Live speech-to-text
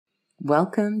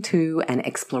Welcome to an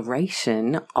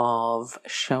exploration of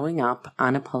showing up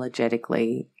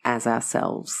unapologetically as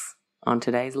ourselves on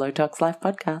today's Low Tox Life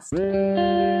podcast.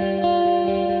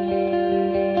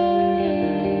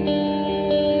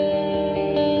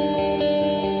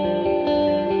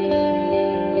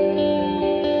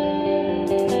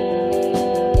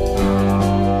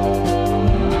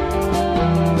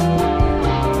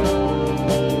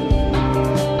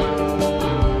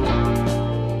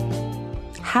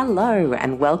 Hello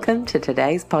and welcome to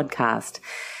today's podcast.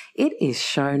 It is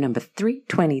show number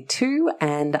 322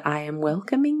 and I am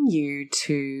welcoming you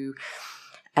to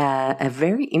a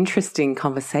very interesting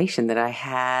conversation that I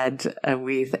had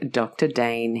with Dr.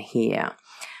 Dain Heer.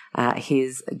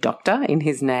 His doctor in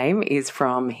his name is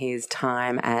from his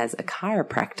time as a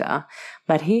chiropractor,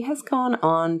 but he has gone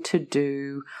on to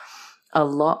do a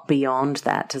lot beyond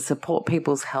that to support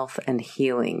people's health and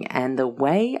healing. And the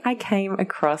way I came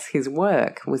across his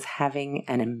work was having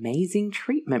an amazing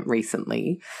treatment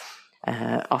recently.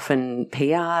 Often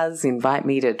PRs invite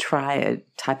me to try a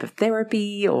type of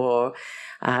therapy or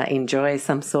enjoy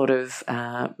some sort of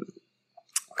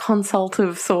consult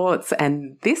of sorts.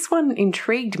 And this one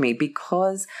intrigued me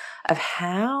because of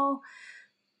how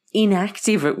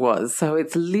inactive it was. So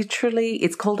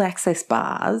it's called access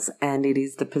bars, and it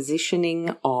is the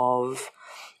positioning of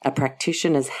a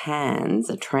practitioner's hands,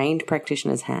 a trained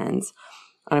practitioner's hands,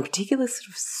 on a particular sort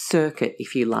of circuit,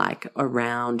 if you like,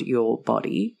 around your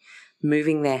body,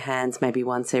 moving their hands maybe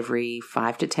once every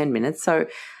 5 to 10 minutes. So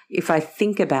if I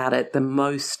think about it, the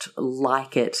most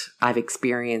like it I've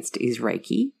experienced is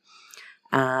Reiki.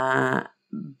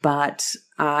 But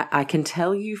I can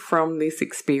tell you from this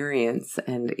experience,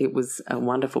 and it was a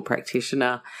wonderful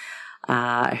practitioner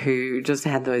who just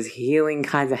had those healing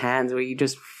kinds of hands where you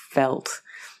just felt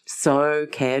so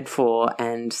cared for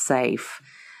and safe.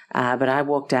 But I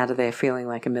walked out of there feeling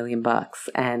like $1,000,000,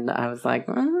 and I was like,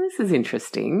 oh, this is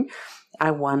interesting.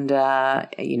 I wonder,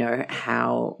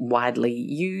 how widely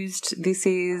used this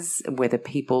is, whether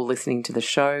people listening to the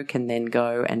show can then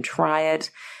go and try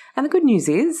it. And the good news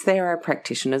is there are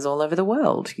practitioners all over the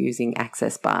world using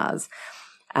access bars.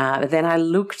 Then I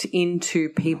looked into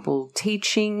people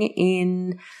teaching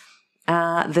in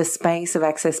the space of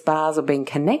access bars or being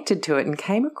connected to it and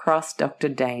came across Dr.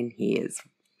 Dain Heer's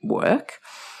work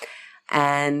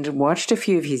and watched a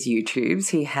few of his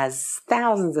YouTubes. He has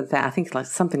thousands of, I think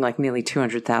something like nearly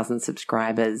 200,000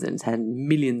 subscribers and has had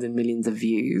millions and millions of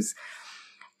views.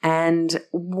 And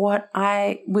what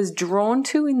I was drawn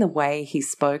to in the way he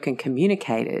spoke and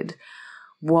communicated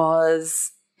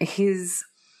was his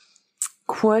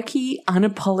quirky,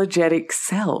 unapologetic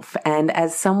self. And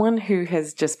as someone who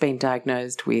has just been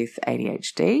diagnosed with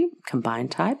ADHD, combined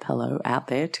type, hello out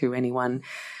there to anyone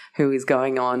who is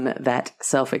going on that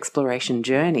self-exploration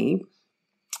journey,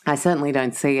 I certainly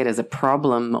don't see it as a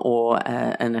problem or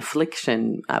an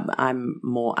affliction. I'm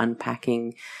more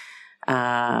unpacking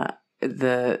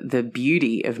the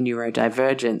beauty of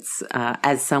neurodivergence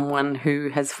as someone who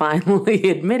has finally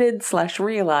admitted /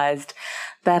 realized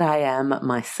that I am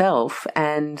myself,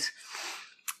 and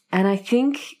I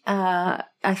think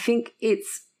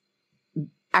it's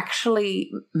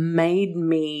actually made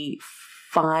me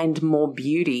find more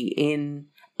beauty in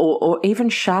or even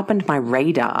sharpened my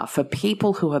radar for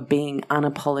people who are being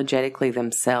unapologetically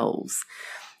themselves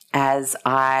as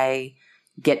I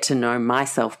get to know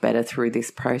myself better through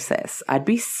this process. I'd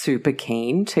be super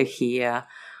keen to hear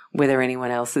whether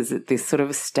anyone else is at this sort of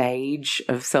a stage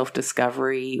of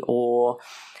self-discovery or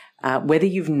whether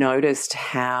you've noticed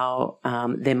how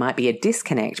there might be a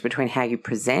disconnect between how you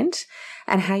present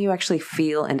and how you actually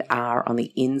feel and are on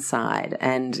the inside.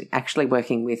 And actually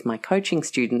working with my coaching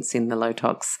students in the Low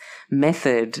Tox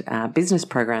Method business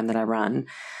program that I run,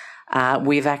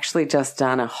 we've actually just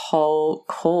done a whole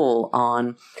call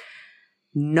on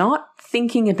not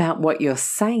thinking about what you're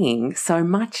saying so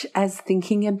much as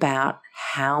thinking about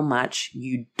how much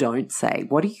you don't say.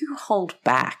 What do you hold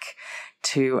back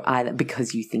to, either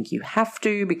because you think you have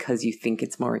to, because you think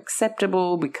it's more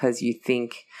acceptable, because you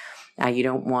think you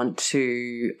don't want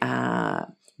to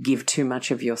give too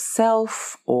much of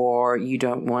yourself, or you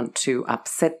don't want to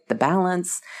upset the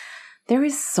balance? There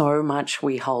is so much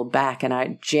we hold back, and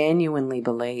I genuinely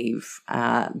believe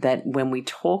that when we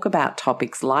talk about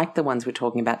topics like the ones we're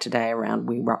talking about today around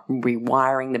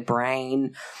rewiring the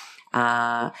brain,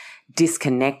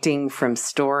 disconnecting from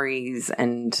stories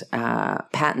and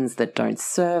patterns that don't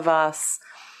serve us,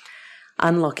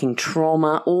 unlocking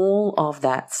trauma, all of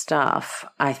that stuff,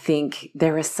 I think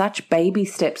there are such baby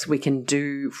steps we can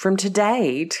do from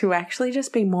today to actually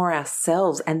just be more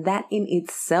ourselves, and that in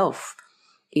itself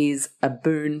is a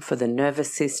boon for the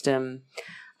nervous system,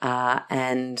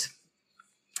 and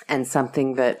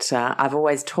something that I've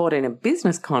always taught in a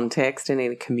business context and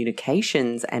in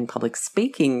communications and public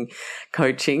speaking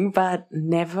coaching, but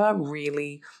never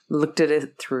really looked at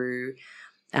it through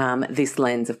this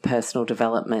lens of personal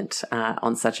development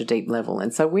on such a deep level.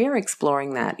 And so we're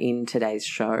exploring that in today's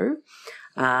show.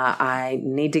 I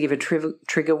need to give a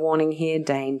trigger warning here.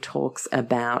 Dain talks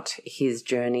about his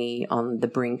journey on the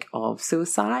brink of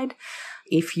suicide.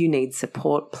 If you need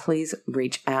support, please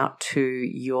reach out to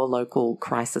your local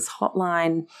crisis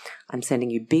hotline. I'm sending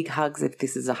you big hugs if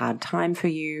this is a hard time for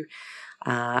you.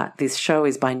 This show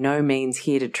is by no means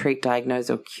here to treat, diagnose,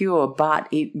 or cure, but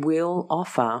it will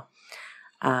offer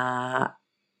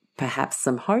perhaps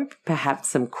some hope, perhaps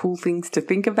some cool things to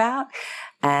think about.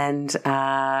 And, Dain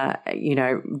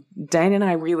and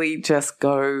I really just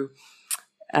go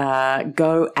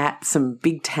at some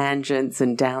big tangents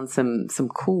and down some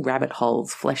cool rabbit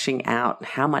holes, fleshing out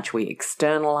how much we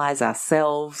externalize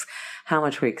ourselves, how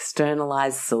much we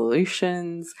externalize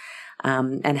solutions,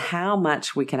 and how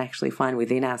much we can actually find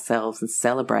within ourselves and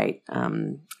celebrate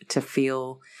to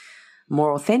feel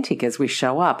more authentic as we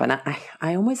show up. And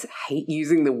I almost hate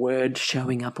using the word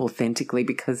showing up authentically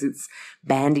because it's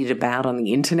bandied about on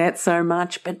the internet so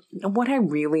much. But what I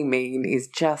really mean is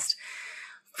just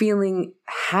feeling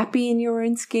happy in your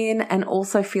own skin and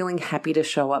also feeling happy to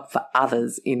show up for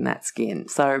others in that skin.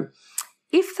 So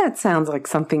if that sounds like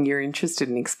something you're interested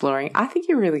in exploring, I think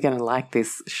you're really going to like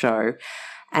this show.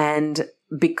 And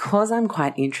because I'm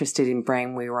quite interested in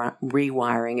brain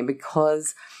rewiring, and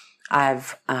because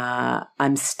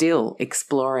I'm still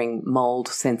exploring mold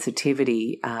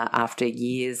sensitivity after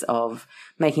years of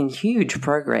making huge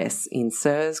progress in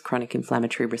CIRS, chronic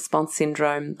inflammatory response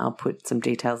syndrome. I'll put some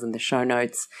details in the show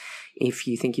notes if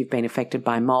you think you've been affected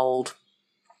by mold.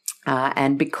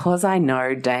 And because I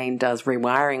know Dain does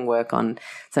rewiring work on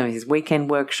some of his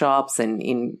weekend workshops and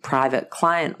in private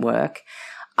client work,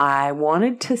 I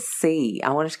wanted to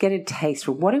get a taste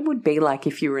of what it would be like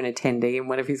if you were an attendee in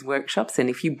one of his workshops and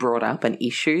if you brought up an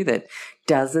issue that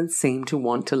doesn't seem to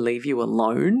want to leave you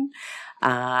alone,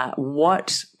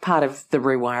 what part of the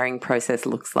rewiring process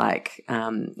looks like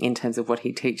in terms of what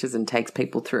he teaches and takes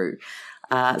people through.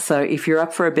 So if you're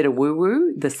up for a bit of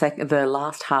woo-woo, the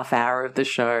last half hour of the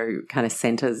show kind of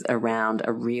centers around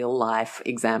a real life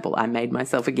example. I made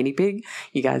myself a guinea pig.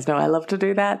 You guys know I love to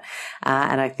do that.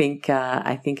 And I think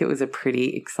it was a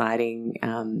pretty exciting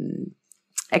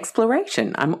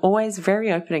exploration. I'm always very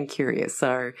open and curious.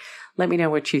 So let me know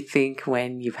what you think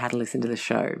when you've had a listen to the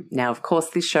show. Now, of course,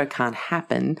 this show can't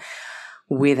happen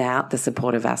without the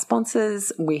support of our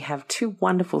sponsors. We have two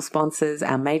wonderful sponsors,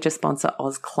 our major sponsor,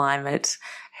 Oz Climate,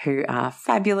 who are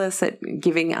fabulous at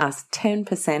giving us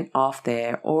 10% off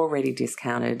their already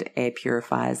discounted air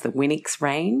purifiers, the Winix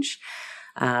range,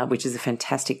 which is a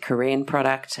fantastic Korean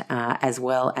product, as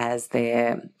well as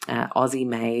their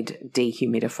Aussie-made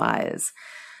dehumidifiers.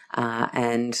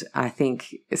 And I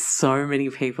think so many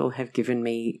people have given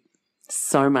me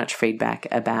so much feedback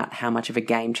about how much of a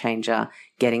game changer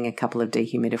getting a couple of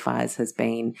dehumidifiers has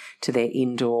been to their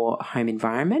indoor home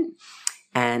environment.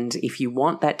 And if you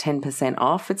want that 10%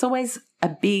 off, it's always a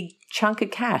big chunk of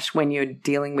cash when you're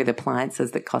dealing with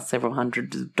appliances that cost several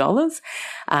hundreds of dollars.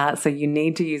 So you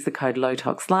need to use the code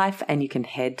LowToxLife, and you can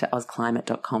head to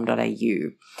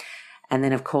ozclimate.com.au. And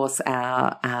then, of course,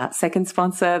 our second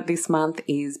sponsor this month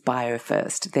is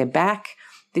BioFirst. They're back.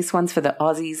 This one's for the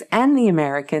Aussies and the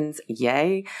Americans,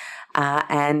 yay.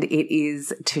 And it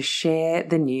is to share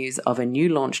the news of a new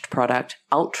launched product,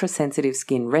 Ultra Sensitive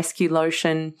Skin Rescue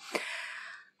Lotion.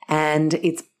 And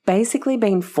it's basically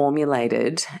been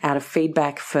formulated out of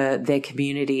feedback for their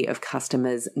community of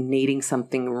customers needing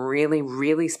something really,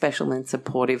 really special and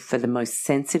supportive for the most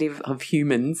sensitive of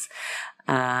humans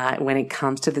when it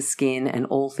comes to the skin and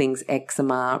all things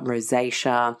eczema,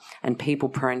 rosacea, and people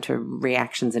prone to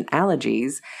reactions and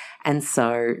allergies. And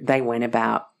so they went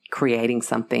about creating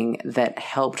something that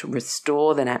helped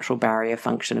restore the natural barrier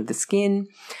function of the skin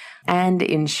and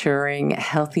ensuring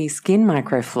healthy skin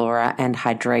microflora and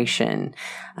hydration.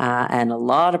 And a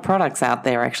lot of products out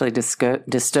there actually disturb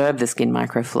the skin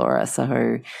microflora.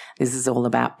 So this is all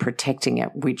about protecting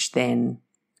it, which then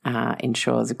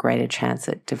ensures a greater chance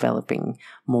at developing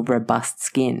more robust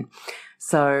skin.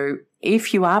 So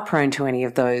if you are prone to any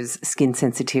of those skin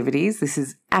sensitivities, this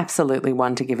is absolutely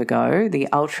one to give a go. The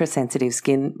Ultra Sensitive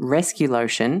Skin Rescue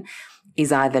Lotion is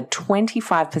either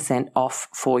 25% off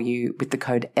for you with the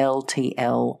code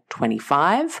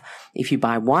LTL25 if you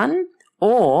buy one,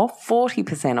 or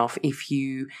 40% off if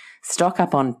you stock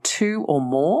up on 2 or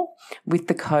more with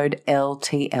the code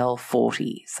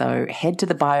LTL40. So head to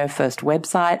the BioFirst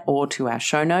website or to our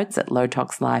show notes at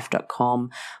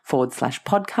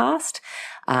lowtoxlife.com/podcast.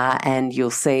 And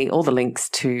you'll see all the links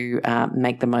to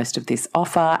make the most of this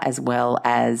offer, as well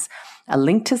as a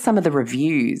link to some of the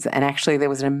reviews. And actually, there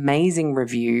was an amazing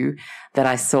review that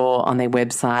I saw on their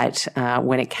website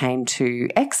when it came to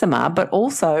eczema, but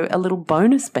also a little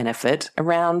bonus benefit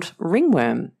around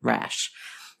ringworm rash,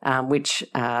 which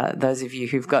those of you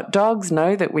who've got dogs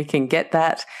know that we can get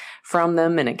that from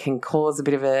them, and it can cause a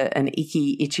bit of an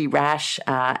icky, itchy rash.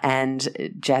 And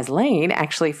Jasleen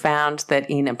actually found that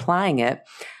in applying it,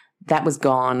 that was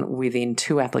gone within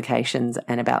 2 applications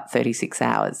and about 36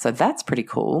 hours. So that's pretty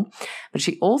cool. But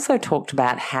she also talked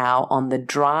about how on the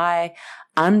dry,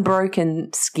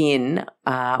 unbroken skin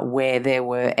where there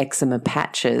were eczema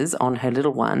patches on her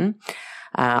little one,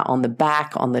 on the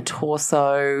back, on the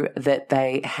torso, that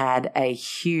they had a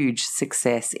huge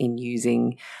success in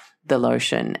using the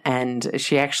lotion. And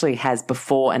she actually has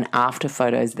before and after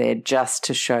photos there just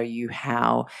to show you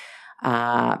how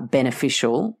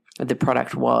beneficial the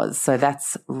product was. So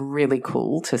that's really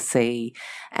cool to see.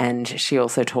 And she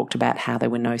also talked about how there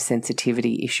were no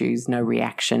sensitivity issues, no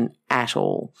reaction at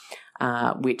all,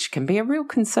 which can be a real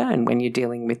concern when you're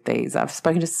dealing with these. I've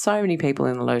spoken to so many people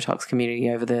in the low tox community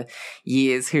over the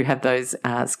years who have those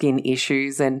skin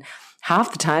issues, and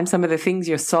half the time some of the things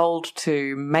you're sold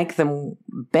to make them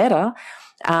better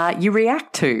you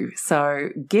react to. So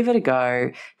give it a go.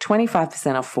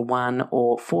 25% off for 1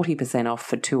 or 40% off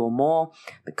for 2 or more.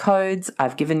 The codes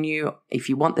I've given you, if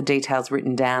you want the details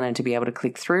written down and to be able to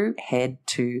click through, head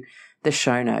to the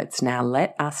show notes. Now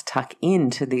let us tuck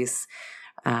into this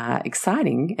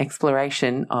exciting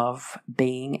exploration of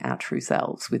being our true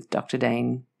selves with Dr.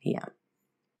 Dain here.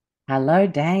 Hello,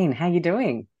 Dain. How you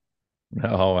doing?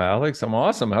 Oh, Alex, I'm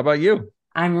awesome. How about you?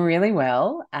 I'm really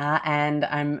well, and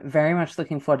I'm very much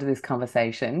looking forward to this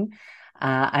conversation.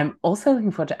 I'm also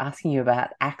looking forward to asking you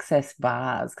about Access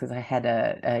bars, because I had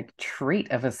a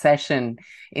treat of a session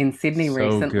in Sydney So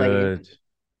recently. good.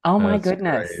 Oh my That's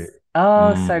goodness. great.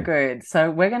 Oh, so Mm, good.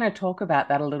 So we're going to talk about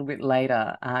that a little bit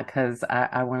later, because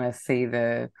I want to see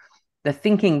the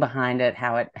thinking behind it,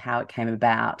 how it came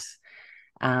about,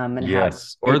 and how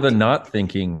yes. Or it the not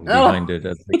thinking behind oh it,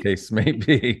 as the case may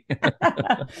be.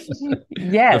 The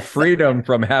yes. freedom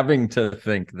from having to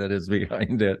think that is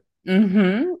behind it.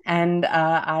 And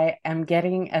I am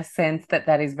getting a sense that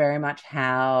that is very much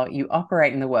how you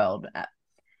operate in the world.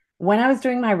 When I was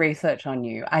doing my research on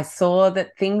you, I saw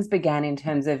that things began in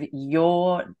terms of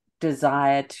your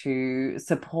desire to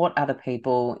support other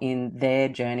people in their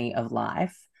journey of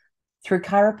life through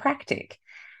chiropractic.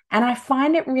 And I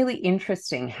find it really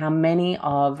interesting how many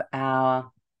of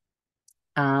our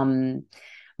um,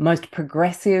 most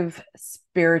progressive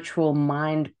spiritual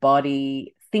mind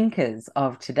body thinkers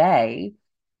of today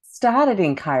started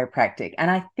in chiropractic.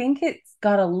 And I think it's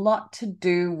got a lot to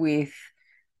do with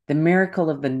the miracle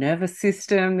of the nervous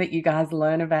system that you guys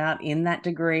learn about in that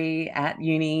degree at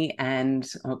uni and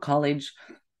or college.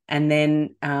 And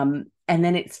then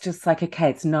it's just like, okay,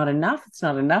 it's not enough. It's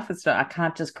not enough. It's not, I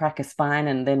can't just crack a spine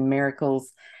and then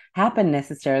miracles happen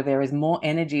necessarily. There is more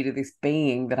energy to this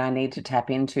being that I need to tap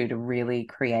into to really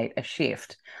create a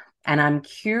shift. And I'm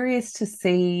curious to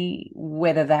see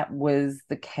whether that was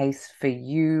the case for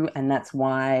you, and that's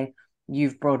why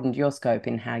you've broadened your scope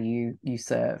in how you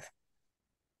serve.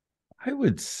 I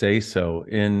would say so.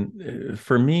 And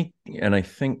for me, and I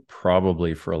think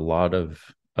probably for a lot of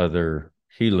other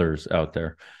healers out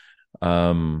there,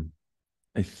 um,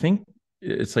 I think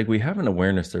it's like we have an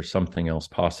awareness there's something else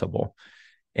possible.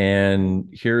 And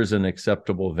here's an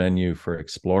acceptable venue for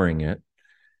exploring it.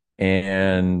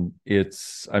 And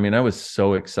it's, I mean, I was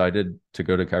so excited to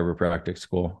go to chiropractic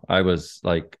school. I was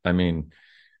like, I mean,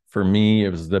 for me, it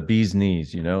was the bee's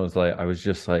knees, you know, it was like, I was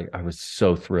just like, I was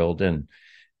so thrilled. And,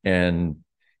 and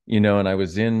I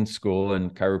was in school,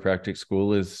 and chiropractic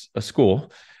school is a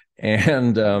school,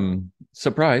 and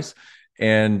surprise.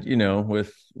 And,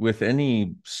 with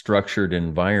any structured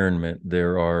environment,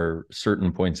 there are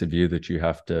certain points of view that you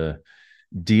have to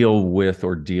deal with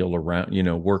or deal around,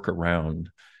 work around.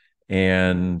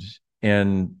 And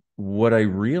what I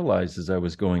realized as I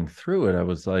was going through it, I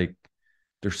was like,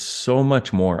 there's so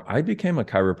much more. I became a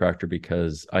chiropractor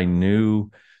because I knew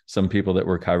some people that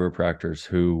were chiropractors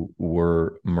who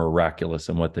were miraculous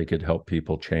in what they could help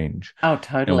people change Oh, and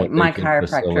totally. what they My could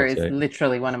chiropractor is facilitate.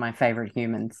 literally one of my favorite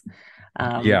humans.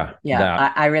 Yeah, Yeah,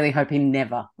 that. I really hope he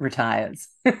never retires.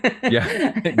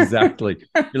 Yeah, exactly.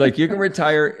 You're like, you can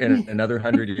retire in another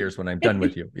 100 years when I'm done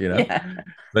with you, you know? Yeah.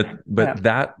 Yeah. But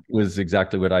that was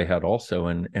exactly what I had also.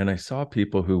 And I saw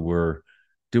people who were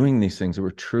doing these things that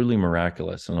were truly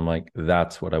miraculous. And I'm like,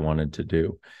 that's what I wanted to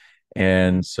do.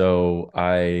 And so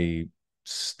I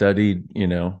studied,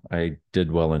 I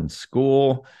did well in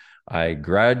school. I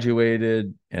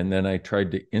graduated, and then I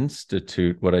tried to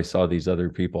institute what I saw these other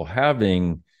people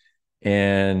having,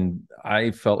 and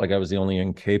I felt like I was the only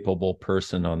incapable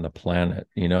person on the planet.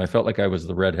 I felt like I was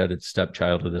the redheaded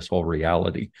stepchild of this whole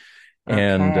reality.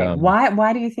 And Okay.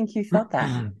 Why do you think you felt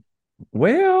that?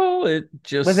 well, it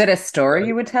Was it just a story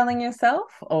you were telling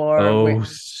yourself, or oh,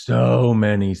 so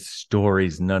many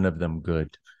stories, none of them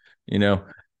good, you know.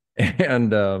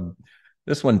 And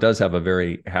this one does have a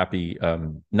very happy,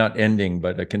 not ending,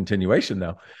 but a continuation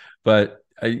now. But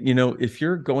if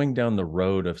you're going down the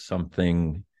road of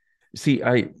something, see,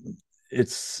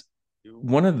 it's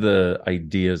one of the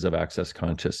ideas of access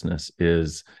consciousness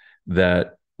is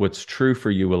that what's true for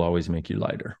you will always make you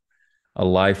lighter. A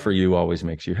lie for you always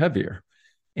makes you heavier.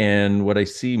 And what I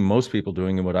see most people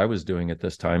doing, and what I was doing at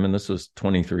this time, and this was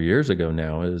 23 years ago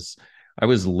now, is I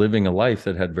was living a life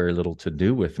that had very little to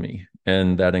do with me.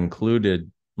 And that included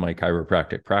my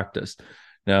chiropractic practice.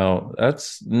 Now,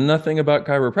 that's nothing about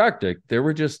chiropractic. There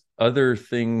were just other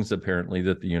things apparently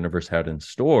that the universe had in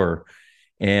store.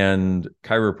 And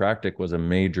chiropractic was a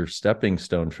major stepping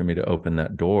stone for me to open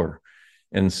that door.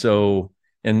 And so,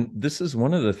 and this is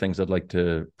one of the things I'd like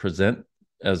to present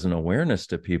as an awareness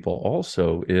to people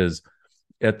also, is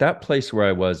at that place where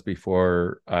I was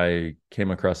before I came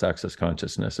across access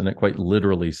consciousness, and it quite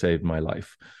literally saved my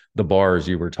life, the bars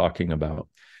you were talking about.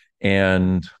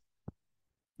 And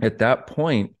at that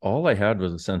point, all I had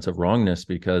was a sense of wrongness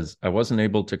because I wasn't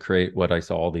able to create what I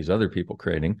saw all these other people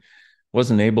creating,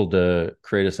 wasn't able to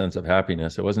create a sense of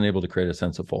happiness. I wasn't able to create a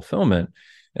sense of fulfillment.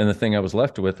 And the thing I was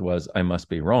left with was, I must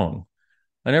be wrong.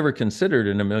 I never considered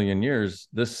in a million years,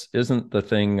 this isn't the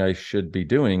thing I should be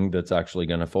doing that's actually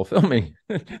going to fulfill me.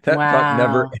 That thought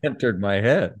never wow. entered my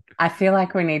head. I feel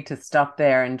like we need to stop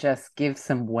there and just give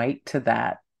some weight to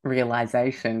that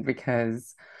realization,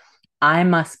 because I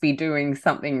must be doing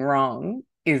something wrong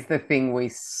is the thing we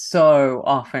so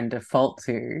often default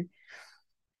to,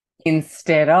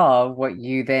 instead of what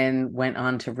you then went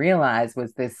on to realize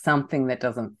was, there's something that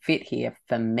doesn't fit here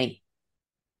for me.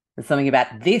 There's something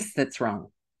about this that's wrong.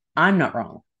 I'm not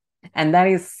wrong. And that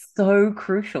is so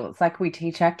crucial. It's like we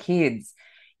teach our kids,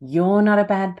 you're not a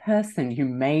bad person. You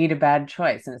made a bad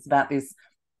choice. And it's about this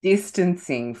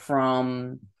distancing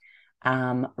from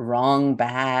wrong,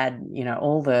 bad,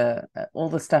 all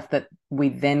the stuff that we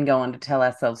then go on to tell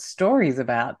ourselves stories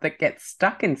about, that gets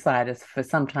stuck inside us for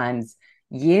sometimes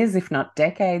years, if not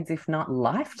decades, if not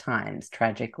lifetimes,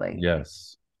 tragically.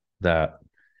 Yes, that.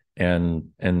 And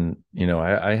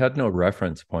I had no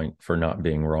reference point for not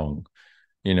being wrong.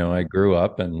 I grew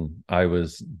up and I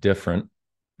was different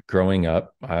growing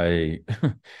up. I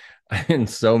in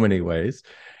so many ways,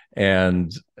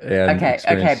 and Okay,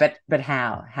 experienced. but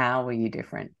how were you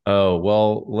different? Oh,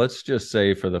 well, let's just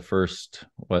say for the first,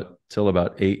 what, till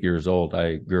about 8 years old,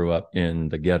 I grew up in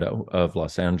the ghetto of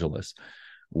Los Angeles,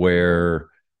 where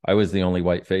I was the only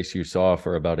white face you saw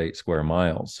for about 8 square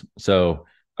miles. So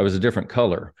I was a different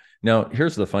color. Now,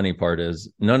 here's the funny part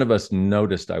is none of us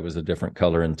noticed I was a different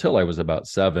color until I was about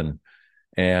 7.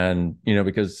 And,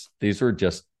 because these were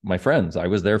just my friends. I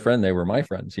was their friend. They were my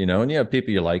friends, and you have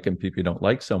people you like and people you don't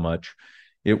like so much.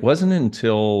 It wasn't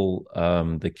until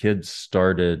the kids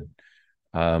started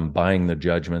buying the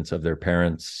judgments of their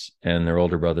parents and their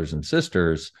older brothers and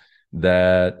sisters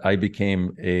that I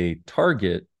became a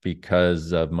target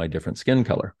because of my different skin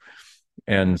color.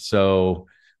 And so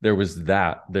there was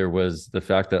that. There was the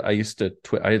fact that I used to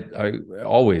I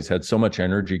always had so much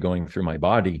energy going through my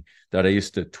body that I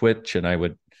used to twitch, and I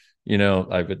would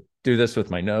do this with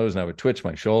my nose, and I would twitch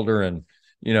my shoulder, and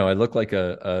I look like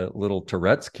a little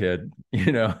Tourette's kid,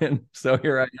 and so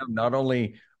here I am, not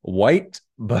only white,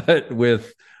 but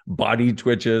with body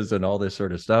twitches and all this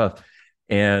sort of stuff.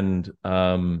 And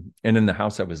in the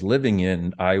house I was living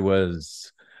in, I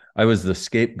was the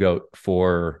scapegoat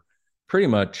for pretty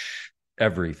much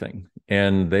everything.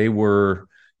 And they were,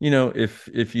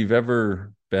 if you've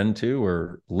ever been to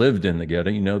or lived in the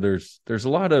ghetto, there's a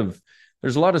lot of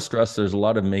stress, there's a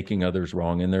lot of making others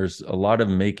wrong, and there's a lot of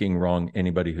making wrong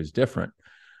anybody who's different.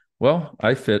 Well,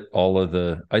 I fit all of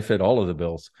the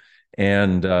bills.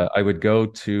 And I would go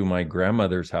to my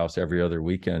grandmother's house every other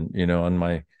weekend, on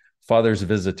my father's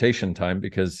visitation time,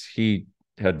 because he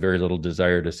had very little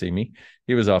desire to see me.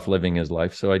 He was off living his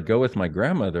life. So I'd go with my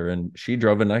grandmother, and she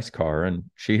drove a nice car and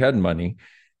she had money.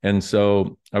 And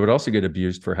so I would also get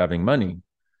abused for having money,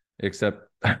 except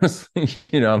I was,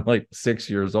 I'm like 6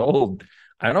 years old.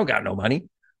 I don't got no money,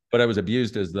 but I was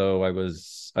abused as though I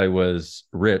was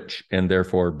rich and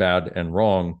therefore bad and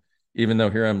wrong, even though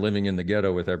here I'm living in the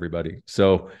ghetto with everybody.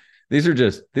 So these are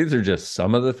just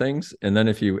some of the things. And then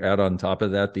if you add on top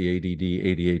of that the ADD,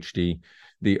 ADHD,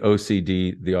 the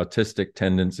OCD, the autistic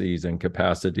tendencies and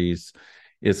capacities,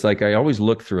 it's like I always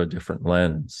look through a different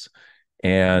lens.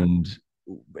 And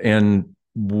and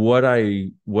what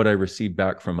I receive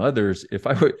back from others, if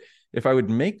I would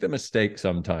make the mistake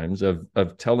sometimes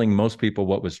of telling most people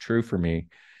what was true for me,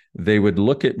 they would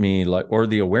look at me like, or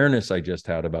the awareness I just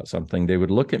had about something, they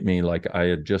would look at me like I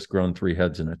had just grown three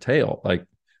heads and a tail. Like,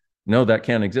 no, that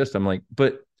can't exist. I'm like,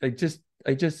 but I just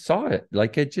saw it.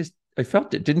 Like I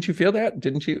felt it. Didn't you feel that?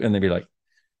 Didn't you? And they'd be like,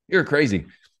 you're crazy.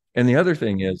 And the other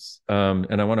thing is,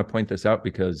 and I want to point this out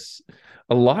because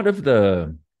a lot of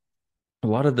the a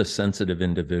lot of the sensitive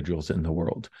individuals in the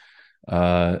world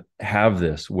have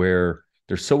this where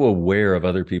they're so aware of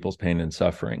other people's pain and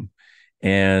suffering,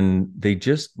 and they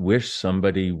just wish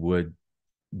somebody would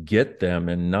get them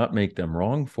and not make them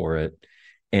wrong for it.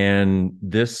 And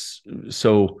this,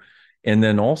 so, and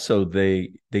then also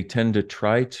they tend to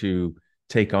try to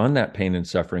take on that pain and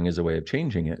suffering as a way of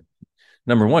changing it.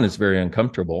 Number one, it's very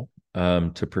uncomfortable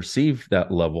to perceive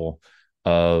that level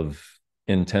of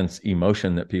intense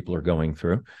emotion that people are going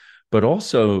through. But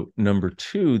also, number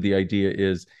two, the idea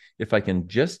is if I can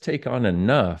just take on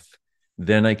enough,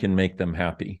 then I can make them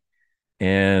happy.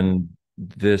 And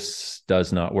this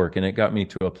does not work. And it got me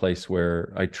to a place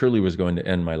where I truly was going to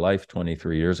end my life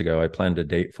 23 years ago. I planned a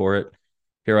date for it.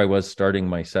 Here I was starting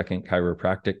my second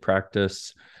chiropractic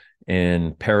practice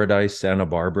in Paradise, Santa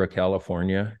Barbara,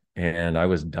 California, and I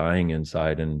was dying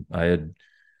inside. And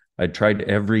I'd tried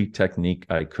every technique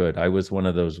I could. I was one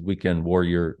of those weekend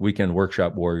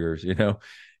workshop warriors,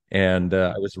 and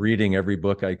I was reading every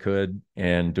book I could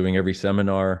and doing every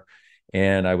seminar.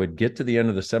 And I would get to the end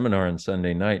of the seminar on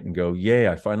Sunday night and go, yay,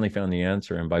 I finally found the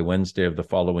answer. And by Wednesday of the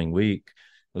following week,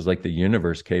 it was like the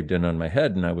universe caved in on my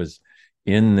head. And I was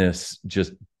in this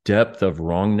just depth of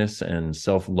wrongness and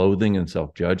self-loathing and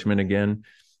self-judgment again.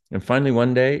 And finally,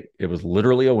 one day, it was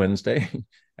literally a Wednesday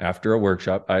after a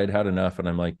workshop, I had had enough. And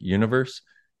I'm like, universe,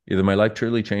 either my life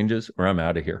truly changes or I'm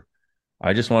out of here.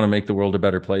 I just want to make the world a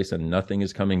better place and nothing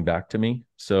is coming back to me.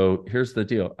 So here's the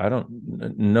deal.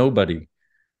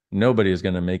 Nobody is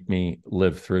going to make me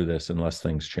live through this unless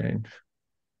things change.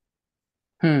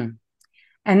 Hmm.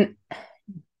 And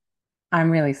I'm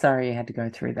really sorry you had to go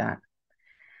through that.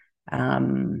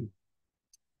 Um,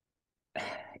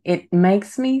 it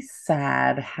makes me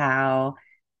sad how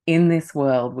in this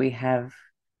world we have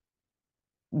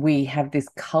this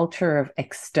culture of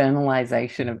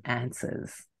externalization of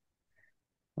answers,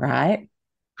 right?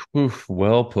 Oof,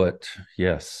 well put.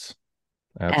 Yes,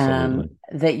 absolutely.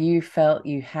 That you felt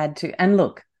you had to. And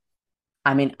look,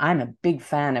 I mean, I'm a big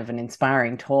fan of an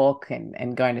inspiring talk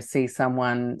and going to see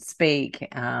someone speak.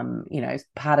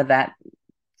 Part of that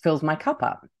fills my cup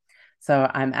up. So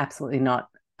I'm absolutely not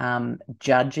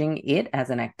judging it as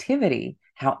an activity.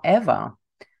 However,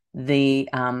 the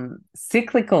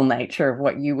cyclical nature of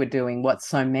what you were doing, what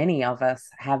so many of us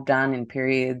have done in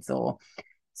periods, or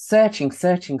searching,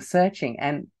 searching, searching,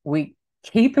 and we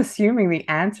keep assuming the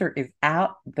answer is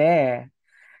out there.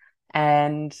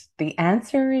 And the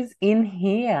answer is in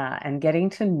here and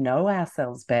getting to know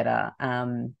ourselves better.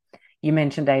 You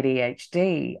mentioned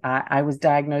ADHD. I was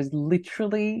diagnosed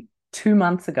literally 2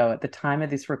 months ago at the time of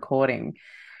this recording.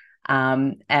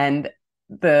 And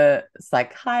the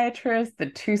psychiatrist, the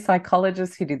two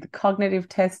psychologists who did the cognitive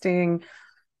testing,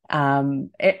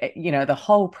 the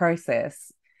whole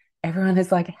process, everyone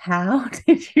is like, how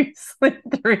did you slip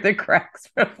through the cracks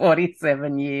for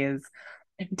 47 years?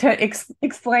 To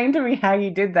explain to me how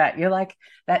you did that. You're like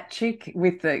that chick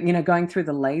with the, going through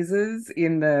the lasers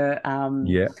in the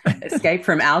Yeah. Escape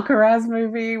from Alcatraz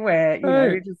movie where,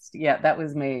 Right. that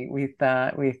was me with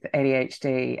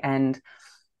ADHD. And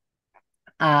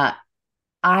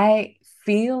I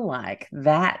feel like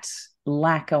that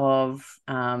lack of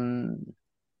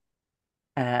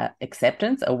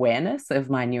acceptance, awareness of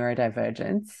my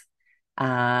neurodivergence,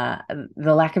 the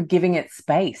lack of giving it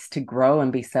space to grow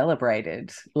and be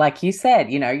celebrated. Like you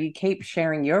said, you keep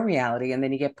sharing your reality and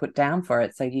then you get put down for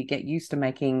it. So you get used to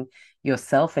making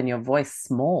yourself and your voice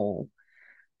small.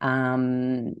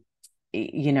 I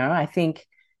think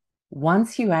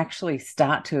once you actually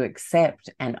start to accept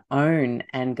and own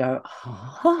and go,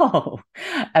 oh,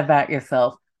 about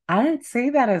yourself, I don't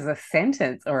see that as a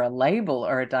sentence or a label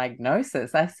or a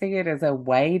diagnosis. I see it as a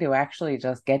way to actually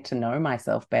just get to know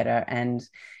myself better and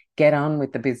get on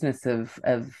with the business of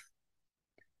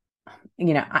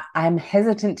I'm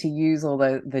hesitant to use all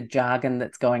the jargon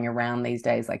that's going around these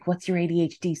days, like what's your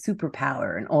ADHD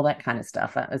superpower and all that kind of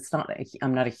stuff.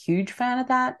 I'm not a huge fan of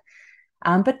that.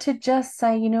 But to just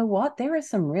say, you know what, there are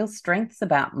some real strengths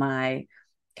about my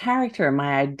character and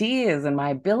my ideas and my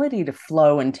ability to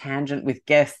flow and tangent with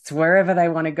guests wherever they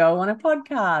want to go on a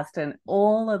podcast and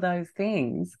all of those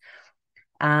things.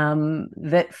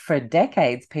 That for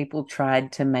decades people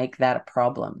tried to make that a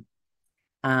problem.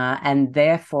 And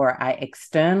therefore, I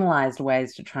externalized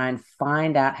ways to try and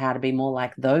find out how to be more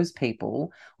like those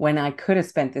people when I could have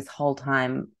spent this whole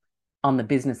time on the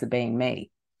business of being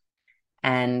me.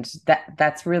 And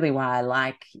that's really why I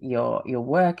like your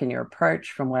work and your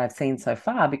approach from what I've seen so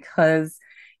far, because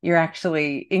you're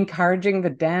actually encouraging the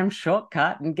damn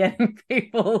shortcut and getting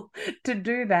people to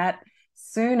do that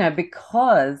sooner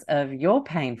because of your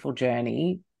painful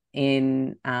journey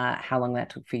in how long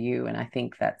that took for you. And I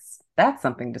think that's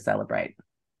something to celebrate.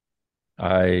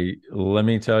 Let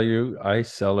me tell you, I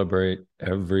celebrate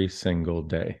every single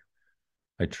day.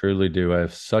 I truly do. I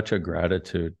have such a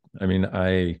gratitude. I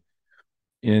mean,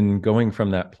 in going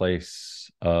from that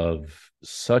place of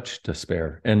such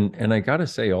despair, and I gotta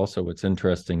say also what's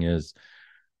interesting is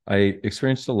I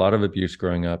experienced a lot of abuse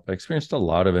growing up. I experienced a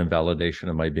lot of invalidation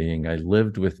of my being. I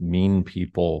lived with mean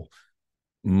people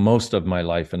most of my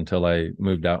life until I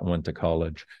moved out and went to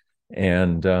college.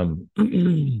 And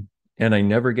and I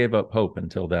never gave up hope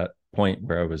until that point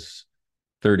where I was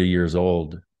 30 years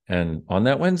old. And on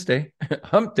that Wednesday,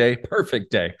 hump day,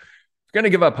 perfect day. If you're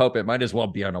going to give up hope, it might as well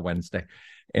be on a Wednesday.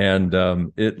 And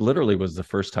it literally was the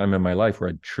first time in my life where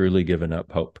I'd truly given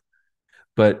up hope.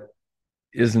 But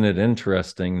isn't it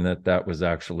interesting that that was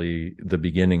actually the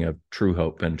beginning of true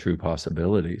hope and true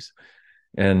possibilities?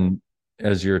 And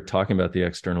as you're talking about the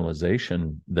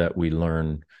externalization that we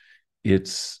learn, it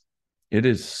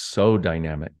is so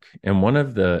dynamic. And one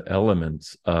of the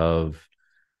elements of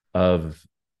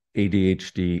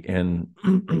ADHD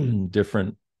and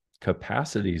different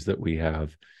capacities that we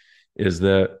have is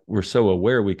that we're so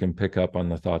aware we can pick up on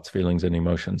the thoughts, feelings, and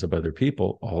emotions of other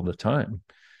people all the time.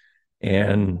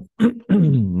 And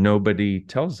nobody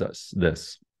tells us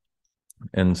this.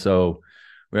 And so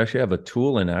we actually have a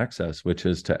tool in Access, which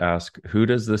is to ask, who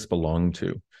does this belong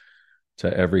to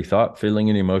every thought, feeling,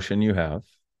 and emotion you have.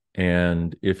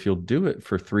 And if you'll do it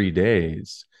for 3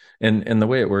 days, and the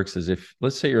way it works is if,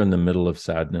 let's say you're in the middle of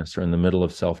sadness or in the middle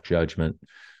of self-judgment,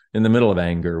 in the middle of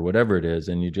anger, whatever it is,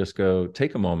 and you just go,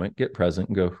 take a moment, get present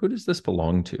and go, who does this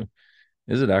belong to?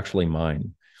 Is it actually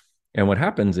mine? And what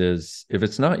happens is if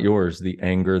it's not yours, the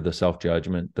anger, the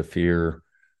self-judgment, the fear,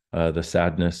 the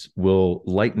sadness will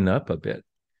lighten up a bit.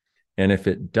 And if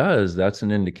it does, that's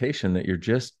an indication that you're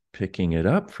just picking it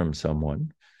up from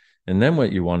someone. And then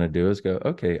what you want to do is go,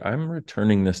 okay, I'm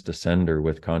returning this to sender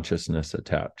with consciousness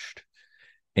attached.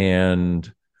 And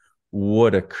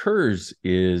what occurs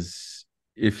is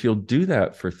if you'll do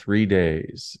that for 3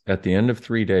 days, at the end of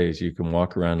 3 days, you can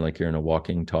walk around like you're in a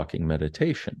walking, talking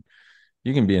meditation.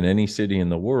 You can be in any city in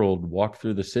the world, walk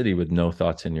through the city with no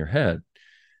thoughts in your head.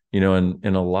 And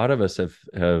a lot of us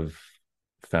have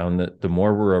found that the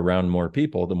more we're around more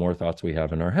people, the more thoughts we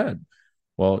have in our head.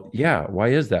 Well, yeah, why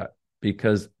is that?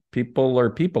 Because people are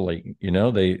peopling,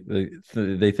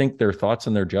 they think their thoughts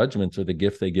and their judgments are the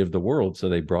gift they give the world, so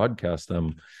they broadcast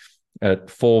them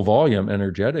at full volume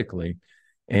energetically,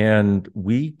 and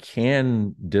we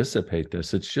can dissipate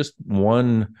this. It's just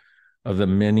one of the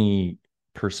many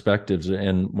perspectives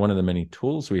and one of the many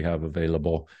tools we have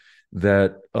available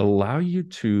that allow you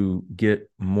to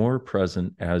get more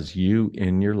present as you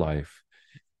in your life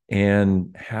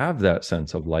and have that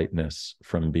sense of lightness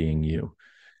from being you.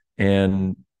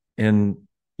 And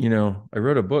I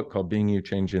wrote a book called Being You,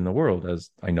 Changing the World,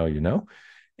 as I know you know.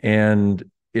 And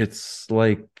it's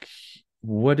like,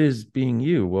 what is being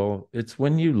you? Well, it's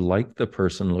when you like the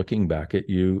person looking back at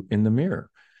you in the mirror.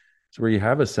 It's where you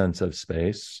have a sense of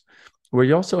space, where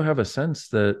you also have a sense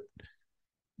that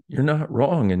you're not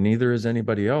wrong and neither is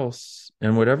anybody else.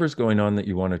 And whatever's going on that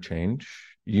you want to change,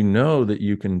 you know that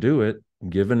you can do it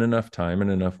given enough time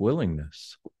and enough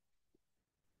willingness.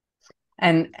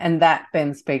 And that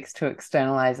then speaks to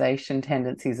externalization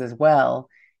tendencies as well,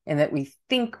 in that we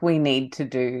think we need to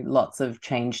do lots of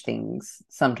change things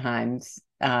sometimes.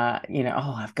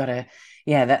 I've got to,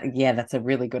 that's a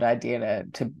really good idea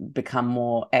to become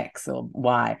more X or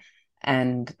Y.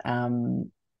 And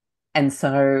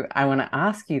so I want to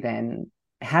ask you then,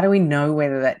 how do we know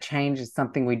whether that change is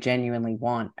something we genuinely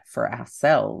want for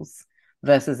ourselves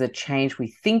versus a change we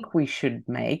think we should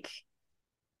make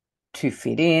to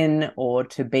fit in or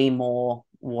to be more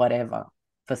whatever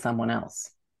for someone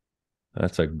else?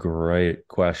 That's a great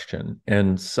question.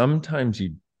 And sometimes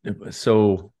you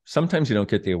don't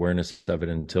get the awareness of it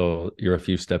until you're a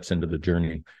few steps into the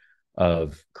journey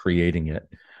of creating it.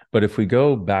 But if we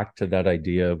go back to that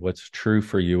idea of what's true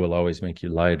for you will always make you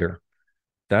lighter,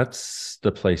 that's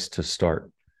the place to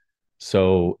start.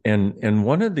 So, and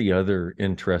one of the other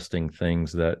interesting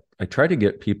things that I try to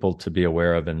get people to be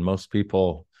aware of, and most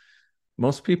people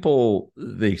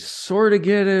they sort of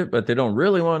get it, but they don't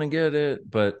really want to get it.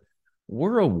 But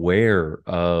we're aware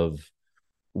of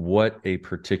what a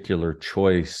particular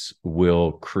choice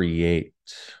will create.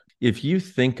 If you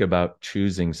think about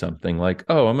choosing something like,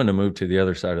 oh, I'm going to move to the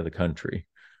other side of the country,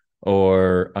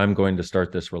 or I'm going to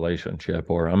start this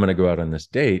relationship, or I'm going to go out on this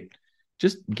date,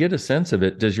 just get a sense of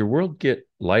it. Does your world get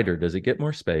lighter? Does it get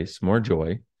more space, more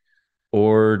joy?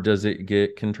 Or does it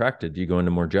get contracted? Do you go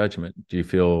into more judgment? Do you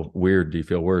feel weird? Do you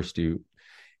feel worse?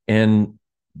 And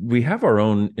we have our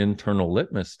own internal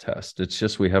litmus test. It's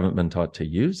just we haven't been taught to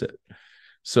use it.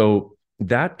 So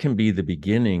that can be the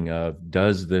beginning of,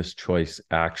 is this choice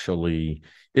a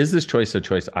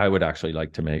choice I would actually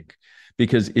like to make?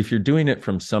 Because if you're doing it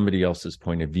from somebody else's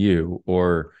point of view,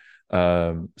 or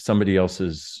somebody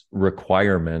else's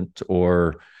requirement,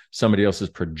 or somebody else's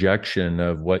projection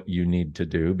of what you need to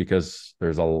do, because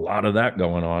there's a lot of that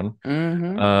going on.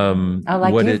 Oh,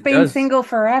 like What you've it been does, single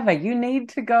forever. You need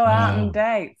to go out and oh,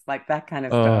 dates, like that kind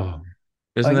of stuff. oh, Or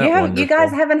isn't that you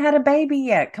guys wonderful? haven't had a baby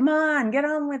yet. Come on, get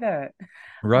on with it.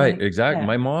 Right, Like, exactly. yeah.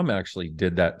 My mom actually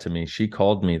did that to me. She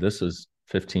called me. This is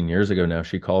 15 years ago now.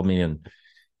 She called me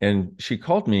and she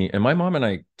called me, and my mom and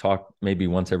I talk maybe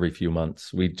once every few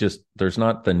months. There's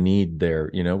not the need there,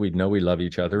 we know we love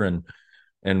each other, and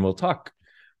we'll talk.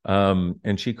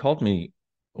 And she called me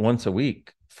once a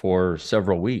week for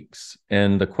several weeks.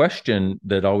 And the question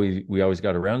that we always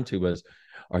got around to was,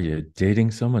 are you dating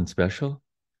someone special?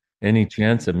 Any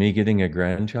chance of me getting a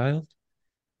grandchild?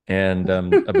 And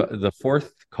about the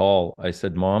fourth call, I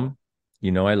said, Mom,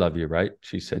 I love you, right?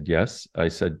 She said, yes. I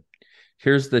said,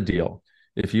 here's the deal.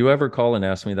 If you ever call and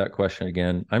ask me that question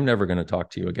again, I'm never going to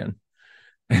talk to you again.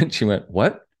 And she went,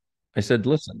 what? I said,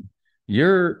 listen,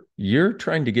 you're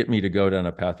trying to get me to go down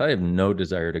a path I have no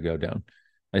desire to go down.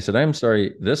 I said, I'm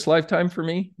sorry, this lifetime for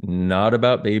me, not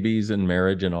about babies and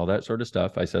marriage and all that sort of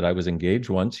stuff. I said, I was engaged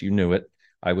once, you knew it.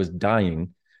 I was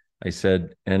dying. I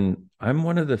said, and I'm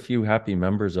one of the few happy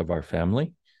members of our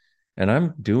family, and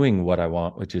I'm doing what I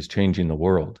want, which is changing the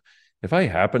world. If I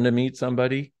happen to meet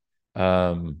somebody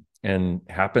and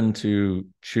happen to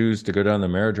choose to go down the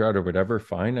marriage route or whatever,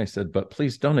 fine. I said, but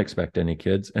please don't expect any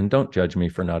kids and don't judge me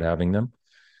for not having them.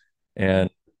 And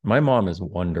my mom is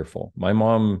wonderful. My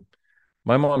mom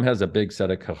has a big set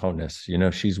of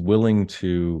cojones. She's willing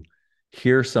to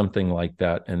hear something like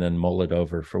that and then mull it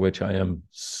over, for which I am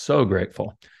so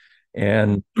grateful.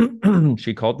 And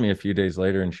she called me a few days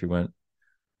later and she went,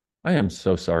 I am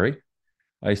so sorry.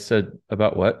 I said,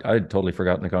 about what? I had totally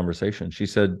forgotten the conversation. She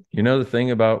said, the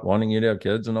thing about wanting you to have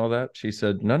kids and all that? She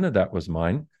said, none of that was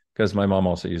mine, because my mom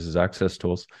also uses access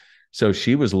tools. So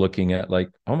she was looking at, like,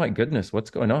 oh my goodness,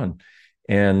 what's going on?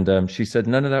 And she said,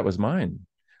 none of that was mine.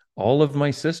 All of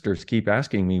my sisters keep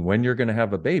asking me when you're going to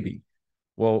have a baby.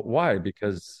 Well, why?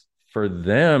 Because for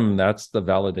them, that's the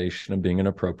validation of being an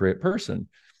appropriate person.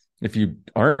 If you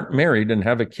aren't married and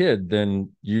have a kid, then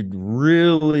you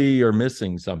really are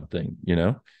missing something.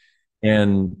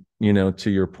 And,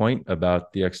 to your point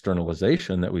about the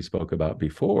externalization that we spoke about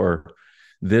before,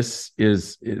 that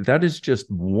is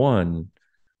just one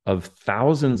of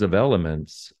thousands of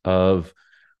elements of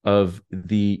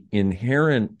the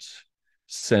inherent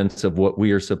sense of what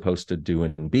we are supposed to do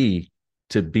and be,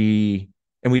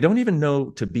 and we don't even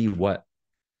know to be what.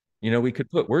 We could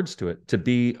put words to it: to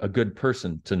be a good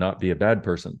person, to not be a bad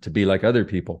person, to be like other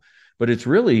people. But it's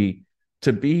really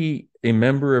to be a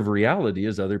member of reality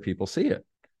as other people see it.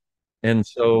 And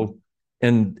so,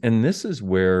 and this is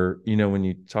where, when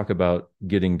you talk about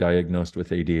getting diagnosed with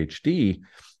ADHD,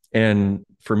 and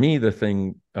for me, the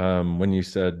thing, when you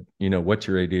said, what's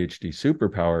your ADHD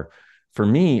superpower? For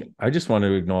me, I just want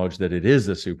to acknowledge that it is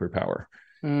a superpower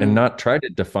and not try to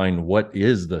define what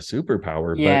is the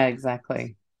superpower, Yeah, but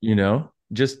exactly.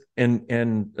 just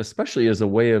and especially as a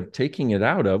way of taking it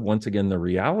out of, once again, the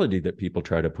reality that people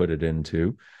try to put it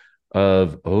into,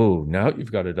 of, oh, now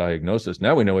you've got a diagnosis,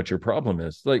 now we know what your problem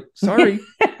is. Like, sorry,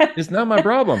 it's not my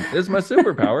problem, it's my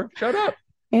superpower. Shut up.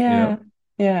 you Yeah. know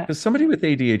Yeah. because somebody with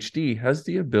ADHD has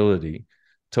the ability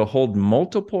to hold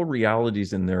multiple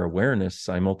realities in their awareness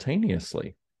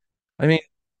simultaneously. I mean,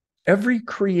 Every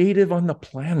creative on the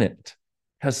planet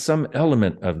has some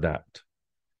element of that.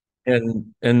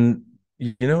 And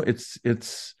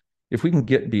it's if we can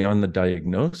get beyond the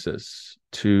diagnosis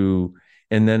to,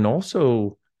 and then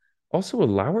also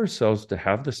allow ourselves to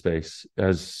have the space,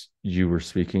 as you were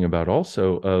speaking about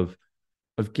also, of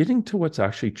getting to what's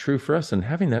actually true for us and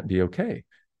having that be okay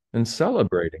and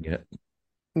celebrating it.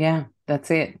 Yeah,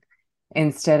 that's it.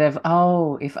 Instead of,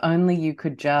 oh, if only you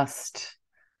could just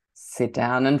sit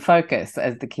down and focus,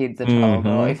 as the kids are told, or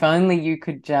Mm-hmm. if only you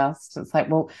could just, it's like,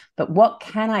 well, but what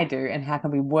can I do and how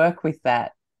can we work with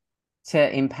that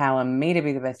to empower me to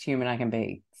be the best human I can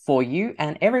be for you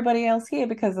and everybody else here,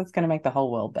 because it's going to make the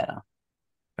whole world better.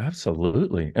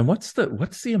 Absolutely. And what's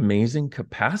the amazing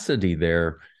capacity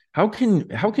there? How can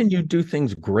you do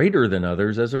things greater than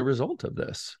others as a result of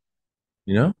this?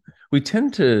 You know, we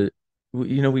tend to,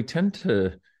 we tend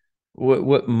to,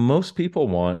 what most people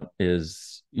want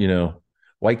is,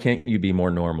 why can't you be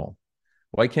more normal?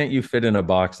 Why can't you fit in a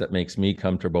box that makes me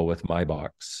comfortable with my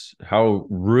box? How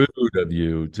rude of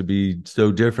you to be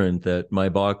so different that my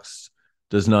box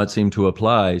does not seem to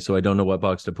apply, so I don't know what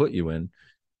box to put you in.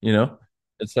 You know,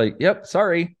 it's like, yep,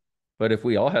 sorry. But if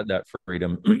we all had that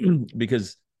freedom,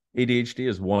 because ADHD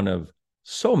is one of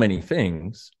so many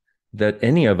things that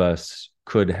any of us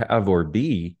could have or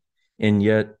be, and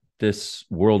yet this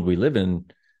world we live in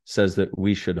says that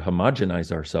we should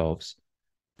homogenize ourselves,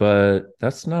 but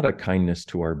that's not a kindness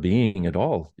to our being at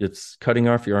all. It's cutting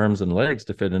off your arms and legs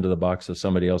to fit into the box of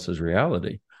somebody else's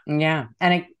reality. Yeah.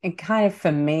 And it kind of,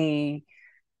 for me,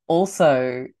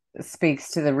 also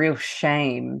speaks to the real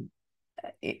shame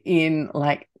in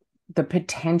like the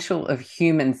potential of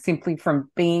humans simply from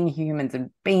being humans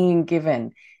and being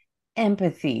given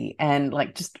empathy and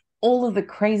like just all of the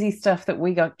crazy stuff that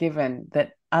we got given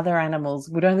that other animals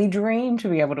would only dream to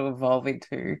be able to evolve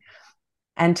into,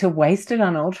 and to waste it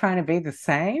on all trying to be the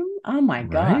same. Oh my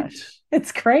Right? gosh,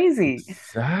 it's crazy.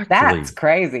 That's Exactly.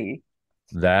 crazy.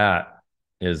 That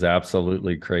is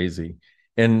absolutely crazy.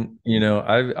 And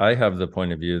I have the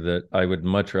point of view that I would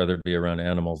much rather be around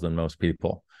animals than most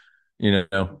people,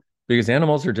 because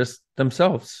animals are just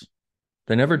themselves.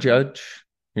 They never judge,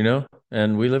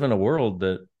 and we live in a world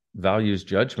that values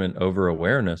judgment over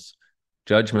awareness,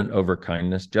 judgment over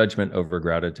kindness, judgment over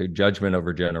gratitude, judgment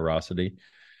over generosity,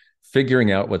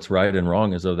 figuring out what's right and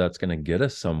wrong as though that's going to get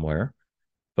us somewhere,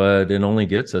 but it only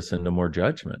gets us into more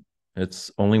judgment.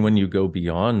 It's only when you go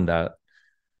beyond that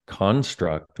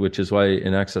construct, which is why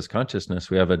in access consciousness,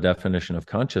 we have a definition of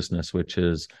consciousness, which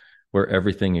is where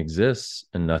everything exists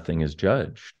and nothing is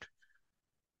judged.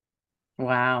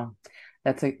 Wow.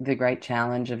 That's the great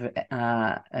challenge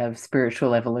of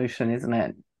spiritual evolution, isn't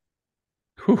it?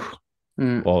 Whew.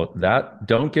 Mm. Well, that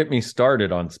don't get me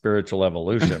started on spiritual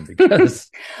evolution because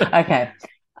Okay.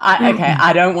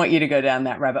 I don't want you to go down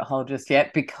that rabbit hole just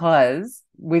yet, because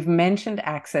we've mentioned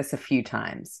access a few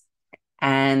times.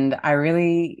 And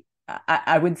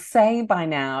I would say by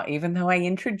now, even though I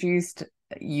introduced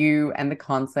you and the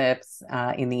concepts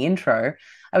in the intro,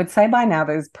 I would say by now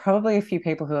there's probably a few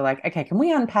people who are like, okay, can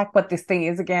we unpack what this thing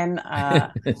is again?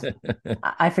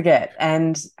 I forget.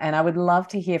 And I would love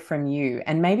to hear from you.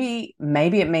 And maybe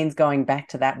it means going back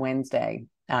to that Wednesday.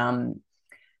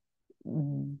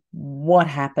 What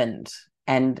happened,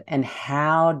 and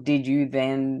how did you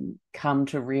then come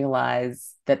to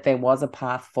realize that there was a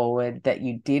path forward, that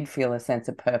you did feel a sense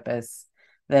of purpose,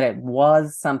 that it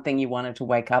was something you wanted to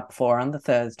wake up for on the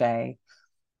Thursday?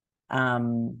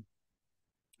 um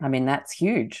I mean, that's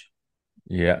huge.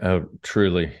 Yeah,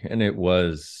 truly. And it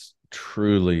was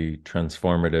truly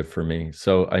transformative for me.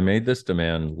 So I made this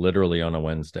demand literally on a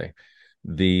Wednesday.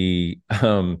 The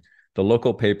the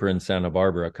local paper in Santa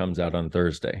Barbara comes out on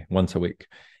Thursday, once a week.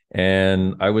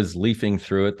 And I was leafing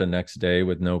through it the next day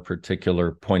with no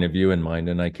particular point of view in mind.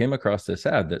 And I came across this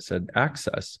ad that said,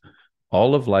 Access.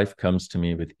 All of life comes to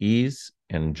me with ease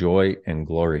and joy and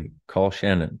glory. Call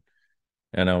Shannon.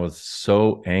 And I was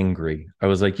so angry. I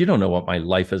was like, you don't know what my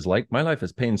life is like. My life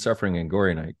is pain, suffering, and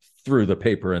glory. And I threw the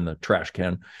paper in the trash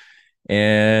can.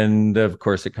 And of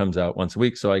course, it comes out once a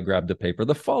week. So I grabbed the paper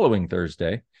the following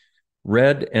Thursday,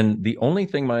 read, and the only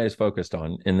thing my eyes focused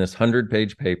on in this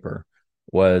 100-page paper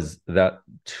was that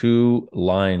 2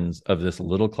 lines of this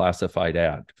little classified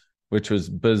ad, which was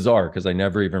bizarre because I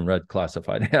never even read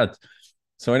classified ads.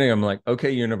 So anyway, I'm like,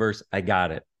 okay, universe, I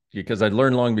got it. Because I'd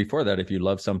learned long before that if you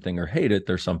love something or hate it,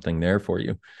 there's something there for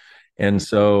you. And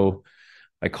so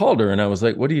I called her and I was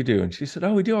like, what do you do? And she said,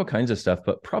 oh, we do all kinds of stuff,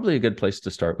 but probably a good place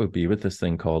to start would be with this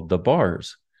thing called the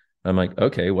bars. I'm like,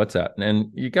 okay, what's that?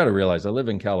 And you got to realize I live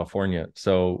in California,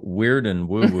 so weird and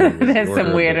woo woo is the There's some order of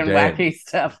the weird and day. wacky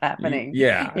stuff happening.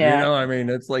 Yeah, Yeah. I mean,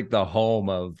 it's like the home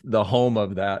of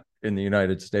that in the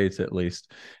United States, at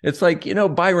least. It's like,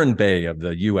 Byron Bay of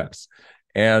the US.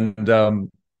 And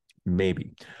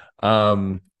maybe.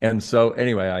 And so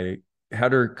anyway, I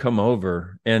had her come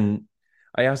over and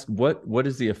I asked, what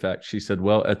is the effect? She said,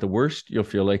 well, at the worst, you'll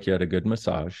feel like you had a good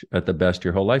massage. At the best,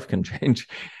 your whole life can change.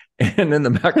 And in the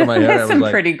back of my head, There's I was some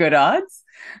like, pretty good odds.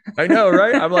 I know,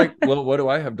 right? I'm like, well, what do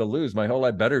I have to lose? My whole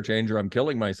life better change or I'm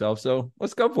killing myself. So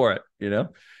let's go for it.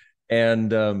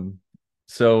 And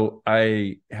so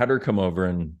I had her come over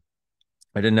and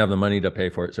I didn't have the money to pay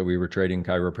for it. So we were trading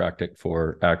chiropractic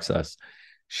for access.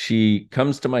 She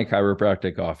comes to my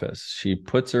chiropractic office. She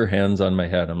puts her hands on my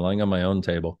head. I'm lying on my own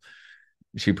table.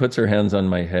 She puts her hands on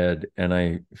my head, and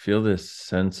I feel this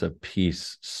sense of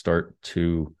peace start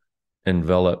to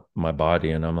envelop my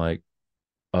body. And I'm like,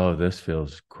 oh, this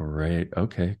feels great.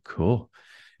 Okay, cool.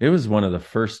 It was one of the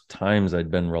first times I'd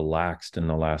been relaxed in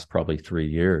the last probably 3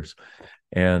 years.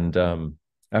 And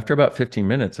after about 15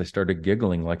 minutes, I started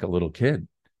giggling like a little kid.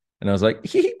 And I was like,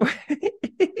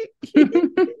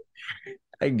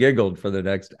 I giggled for the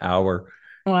next hour.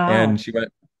 And Wow. she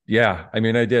went, yeah, I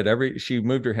mean, I did. She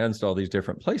moved her hands to all these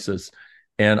different places.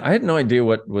 And I had no idea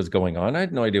what was going on. I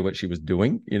had no idea what she was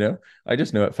doing. I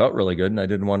just knew it felt really good and I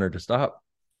didn't want her to stop.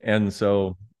 And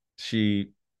so she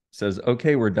says,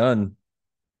 okay, we're done.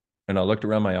 And I looked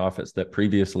around my office that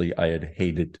previously I had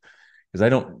hated because I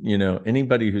don't,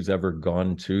 anybody who's ever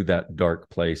gone to that dark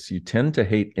place, you tend to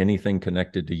hate anything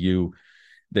connected to you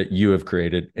that you have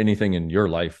created, anything in your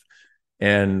life.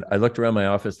 And I looked around my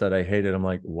office that I hated. I'm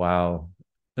like, wow,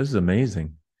 this is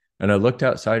amazing. And I looked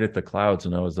outside at the clouds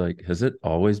and I was like, has it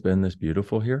always been this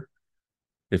beautiful here?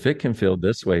 If it can feel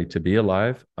this way to be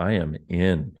alive, I am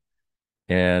in.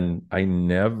 And I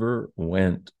never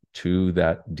went to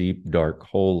that deep, dark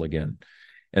hole again.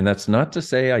 And that's not to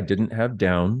say I didn't have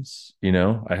downs,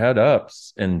 I had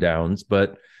ups and downs,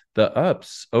 but the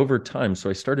ups over time. So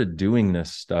I started doing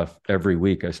this stuff every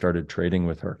week. I started trading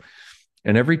with her.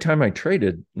 And every time I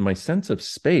traded, my sense of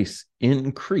space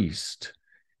increased.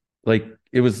 Like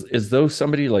it was as though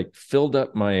somebody like filled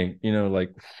up my,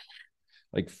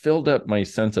 like filled up my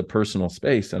sense of personal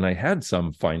space. And I had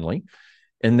some finally.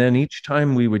 And then each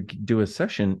time we would do a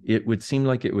session, it would seem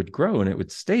like it would grow and it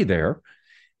would stay there.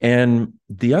 And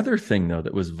the other thing, though,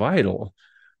 that was vital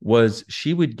was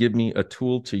she would give me a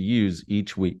tool to use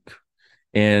each week.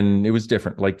 And it was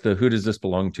different. Like the Who Does This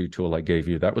Belong To tool I gave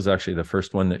you, that was actually the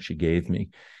first one that she gave me.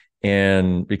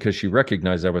 And because she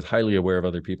recognized I was highly aware of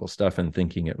other people's stuff and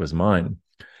thinking it was mine.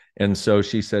 And so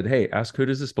she said, hey, ask who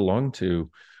does this belong to?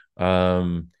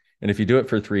 And if you do it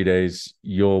for 3 days,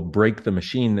 you'll break the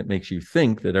machine that makes you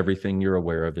think that everything you're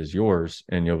aware of is yours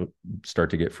and you'll start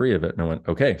to get free of it. And I went,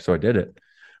 okay, so I did it.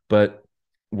 But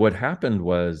what happened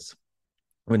was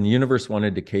when the universe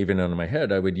wanted to cave in on my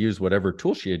head, I would use whatever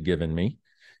tool she had given me.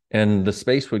 And the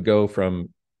space would go from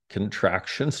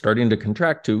contraction, starting to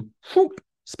contract to whoop,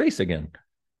 space again.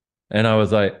 And I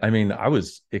was like, I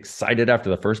was excited after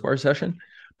the first bar session,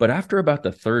 but after about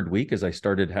the third week, as I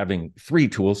started having 3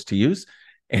 tools to use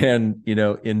and,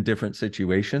 in different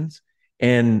situations,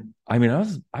 and I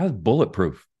was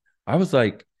bulletproof. I was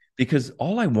like, because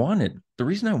the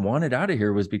reason I wanted out of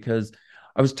here was because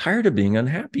I was tired of being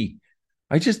unhappy.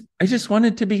 I just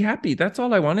wanted to be happy. That's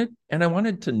all I wanted. And I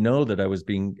wanted to know that I was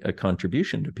being a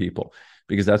contribution to people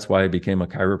because that's why I became a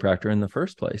chiropractor in the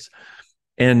first place.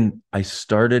 And I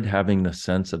started having the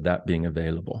sense of that being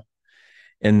available.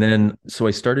 And then, so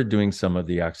I started doing some of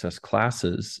the access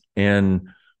classes. And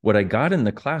what I got in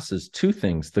the classes, 2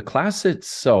 things. The class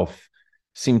itself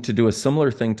seemed to do a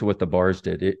similar thing to what the bars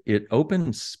did. It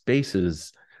opened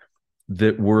spaces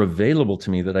that were available to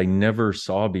me that I never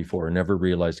saw before, never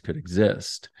realized could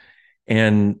exist.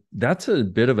 And that's a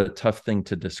bit of a tough thing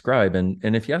to describe. And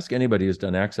if you ask anybody who's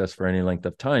done access for any length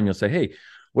of time, you'll say, hey,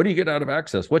 what do you get out of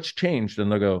access? What's changed?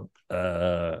 And they'll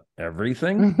go,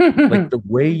 everything. Like the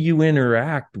way you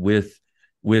interact with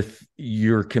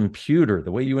your computer,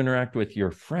 the way you interact with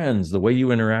your friends, the way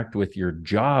you interact with your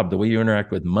job, the way you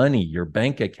interact with money, your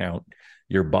bank account,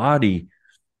 your body,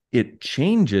 it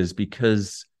changes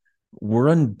because we're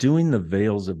undoing the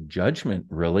veils of judgment,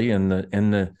 really, and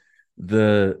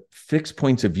the fixed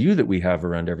points of view that we have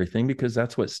around everything, because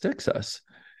that's what sticks us.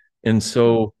 And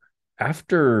so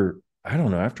after, I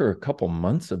don't know, after a couple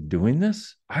months of doing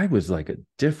this, I was like a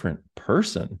different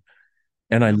person.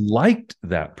 And I liked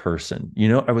that person.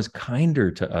 I was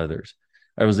kinder to others.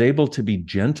 I was able to be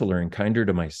gentler and kinder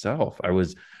to myself. I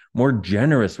was more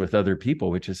generous with other people,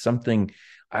 which is something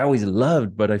I always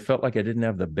loved, but I felt like I didn't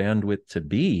have the bandwidth to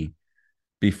be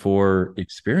before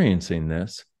experiencing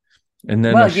this. And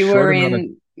then a Well, you short were amount of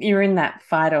in you're in that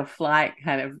fight or flight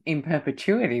kind of in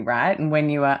perpetuity, right? And when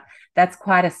you are, that's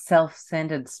quite a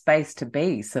self-centered space to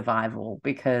be, survival,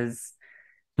 because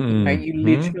you hmm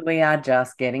literally are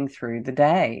just getting through the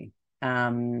day.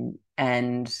 And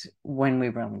when we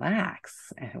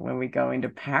relax, when we go into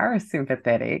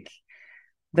parasympathetic,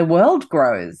 the world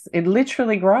grows. It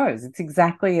literally grows. It's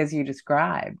exactly as you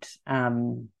described.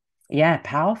 Yeah,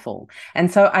 powerful. And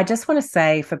so I just want to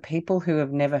say, for people who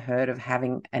have never heard of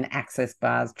having an access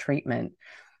bars treatment,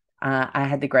 I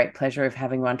had the great pleasure of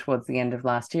having one towards the end of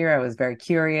last year. I was very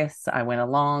curious. I went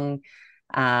along.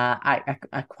 I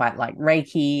quite like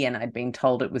Reiki, and I'd been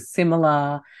told it was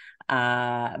similar,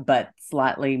 but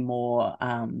slightly more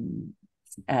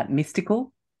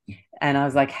mystical. And I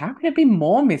was like, how can it be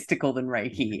more mystical than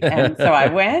Reiki? And so I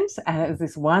went, and it was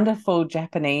this wonderful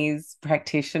Japanese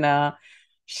practitioner.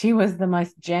 She was the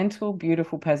most gentle,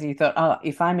 beautiful person. You thought, oh,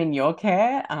 if I'm in your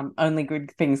care, only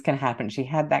good things can happen. She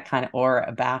had that kind of aura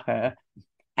about her.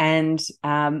 And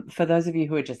for those of you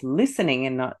who are just listening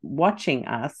and not watching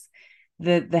us,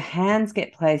 the hands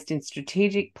get placed in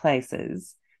strategic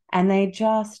places, and they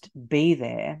just be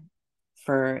there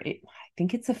for it. I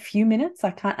think it's a few minutes.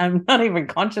 I'm not even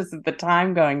conscious of the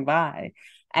time going by.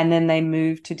 And then they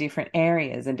move to different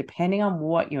areas. And depending on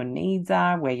what your needs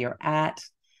are, where you're at,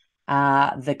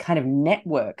 the kind of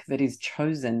network that is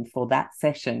chosen for that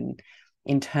session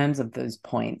in terms of those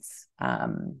points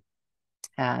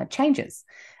changes.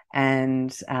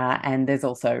 And there's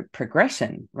also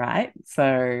progression, right?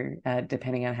 So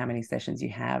depending on how many sessions you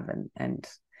have, and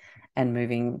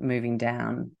moving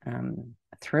down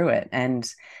through it. And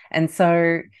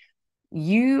so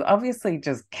you obviously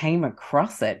just came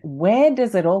across it. Where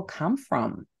does it all come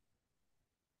from?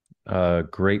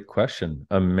 Great question.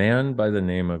 A man by the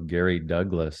name of Gary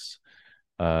Douglas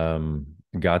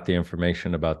got the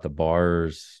information about the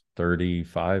bars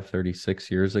 35,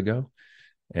 36 years ago.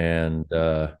 And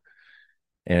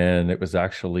it was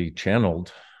actually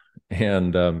channeled.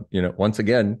 And once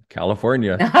again,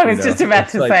 California, I was just about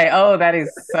it's to like say, oh, that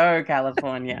is so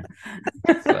California.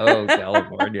 so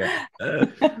California.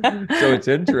 So it's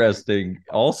interesting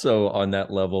also on that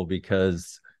level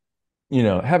because,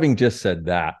 having just said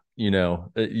that,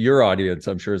 your audience,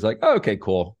 I'm sure, is like, oh, okay,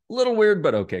 cool. A little weird,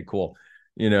 but okay, cool.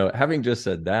 Having just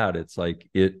said that, it's like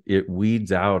it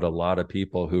weeds out a lot of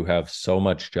people who have so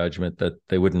much judgment that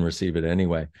they wouldn't receive it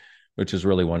anyway, which is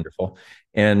really wonderful.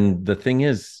 And the thing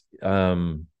is,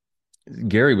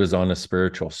 Gary was on a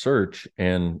spiritual search,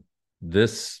 and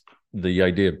the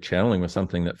idea of channeling was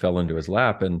something that fell into his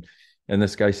lap. And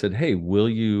this guy said, hey, will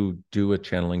you do a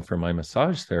channeling for my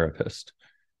massage therapist?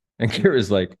 And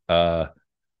Gary's like,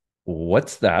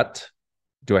 what's that?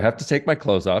 Do I have to take my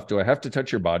clothes off? Do I have to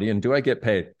touch your body? And do I get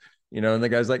paid? And the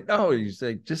guy's like, no, you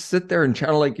say, just sit there and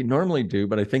channel like you normally do,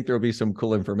 but I think there'll be some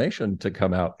cool information to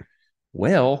come out.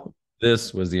 Well,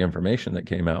 this was the information that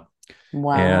came out.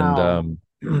 And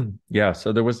Wow. yeah,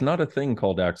 so there was not a thing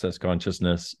called access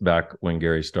consciousness back when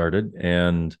Gary started.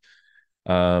 And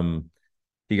um,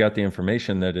 he got the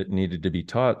information that it needed to be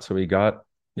taught. So he got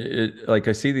it. Like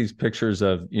I see these pictures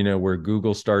of, where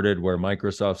Google started, where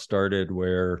Microsoft started,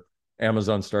 where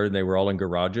Amazon started, they were all in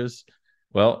garages.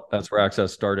 Well, that's where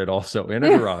access started, also in a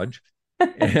garage,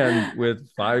 and with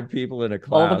 5 people in a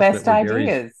All the class that best were Gary's.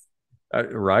 ideas.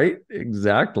 Right,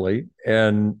 exactly.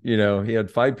 And he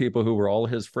had 5 people who were all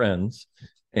his friends,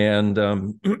 and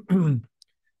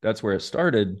that's where it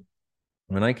started.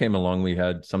 When I came along, we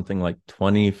had something like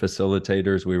 20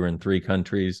 facilitators. We were in 3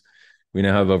 countries. We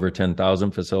now have over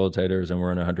 10,000 facilitators, and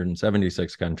we're in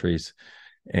 176 countries.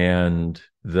 And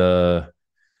the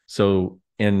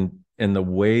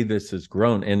way this has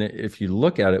grown, and if you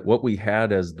look at it, what we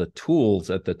had as the tools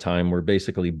at the time were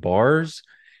basically bars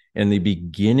and the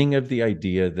beginning of the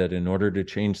idea that in order to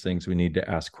change things, we need to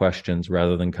ask questions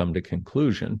rather than come to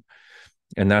conclusion.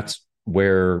 And that's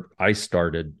where I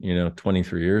started,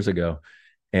 23 years ago.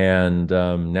 And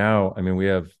now, I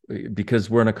mean, because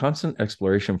we're in a constant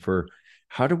exploration for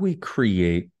how do we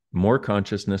create more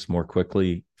consciousness more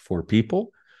quickly for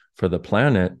people, for the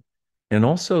planet, and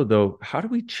also, though, how do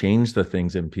we change the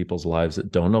things in people's lives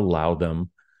that don't allow them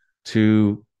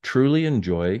to truly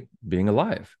enjoy being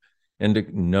alive and to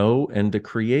know and to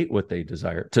create what they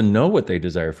desire, to know what they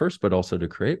desire first, but also to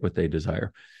create what they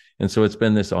desire. And so it's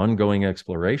been this ongoing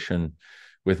exploration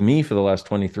with me for the last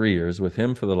 23 years, with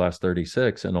him for the last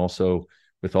 36, and also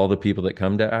with all the people that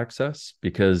come to Access,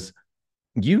 because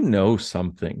you know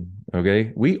something,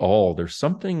 okay? There's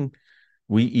something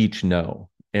we each know.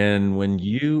 And when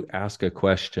you ask a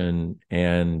question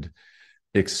and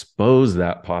expose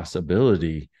that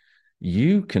possibility,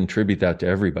 you contribute that to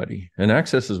everybody. And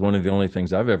access is one of the only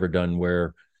things I've ever done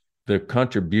where the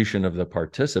contribution of the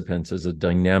participants is a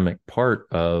dynamic part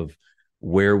of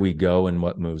where we go and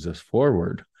what moves us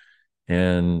forward.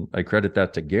 And I credit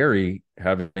that to Gary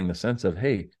having the sense of,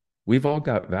 hey, we've all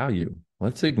got value.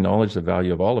 Let's acknowledge the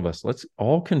value of all of us. Let's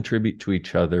all contribute to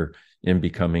each other in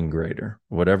becoming greater,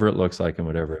 whatever it looks like and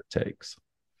whatever it takes.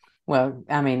 Well,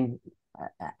 I mean,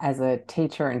 as a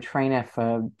teacher and trainer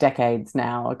for decades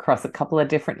now across a couple of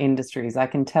different industries, I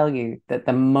can tell you that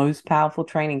the most powerful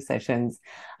training sessions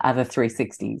are the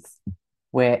 360s,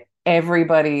 where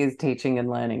everybody is teaching and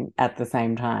learning at the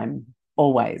same time,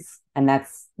 always. And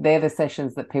they're the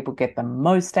sessions that people get the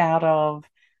most out of,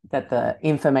 that the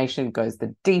information goes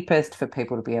the deepest for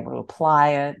people to be able to apply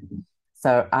it.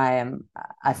 So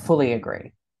I fully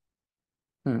agree.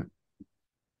 Hmm.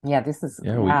 Yeah, this is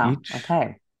Yeah, wow.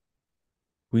 Okay.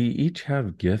 we each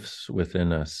have gifts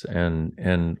within us,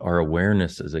 and our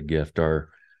awareness is a gift, our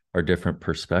different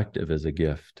perspective is a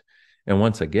gift. And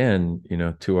once again,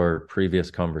 to our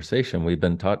previous conversation, we've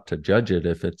been taught to judge it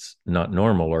if it's not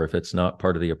normal or if it's not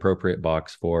part of the appropriate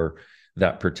box for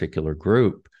that particular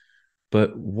group.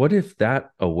 But what if that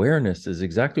awareness is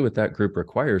exactly what that group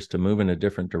requires to move in a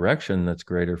different direction that's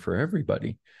greater for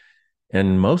everybody?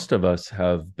 And most of us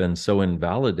have been so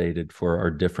invalidated for our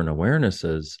different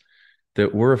awarenesses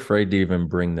that we're afraid to even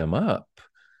bring them up,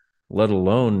 let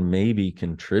alone maybe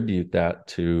contribute that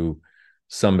to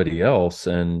somebody else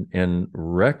and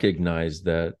recognize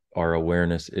that our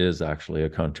awareness is actually a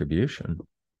contribution.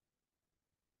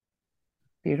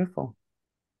 Beautiful.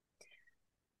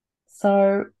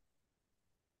 So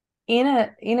in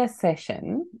a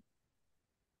session,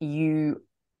 you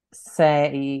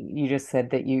you just said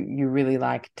that you really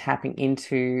like tapping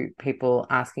into people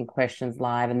asking questions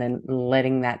live and then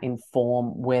letting that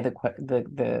inform where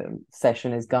the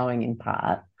session is going in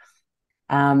part.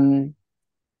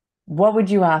 What would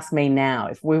you ask me now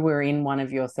if we were in one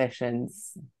of your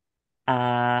sessions,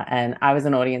 and I was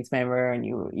an audience member and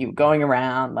you were going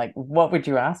around, like what would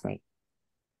you ask me?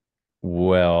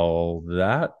 Well,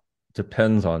 that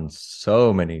depends on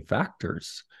so many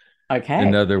factors. In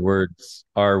Okay. other words,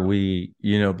 are we,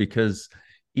 because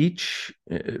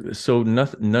so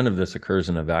none of this occurs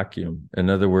in a vacuum. In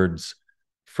other words,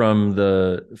 from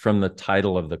the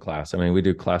title of the class, I mean, we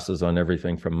do classes on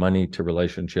everything from money to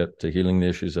relationship to healing the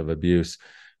issues of abuse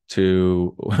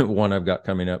to one I've got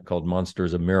coming up called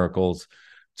Monsters of Miracles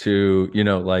to,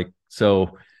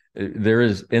 so there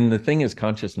is, and the thing is,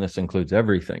 consciousness includes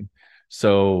everything.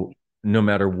 So no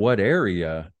matter what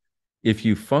area, if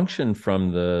you function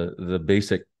from the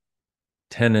basic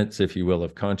tenets, if you will,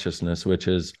 of consciousness, which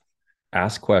is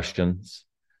ask questions,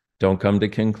 don't come to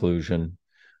conclusion,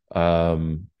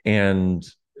 and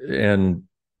and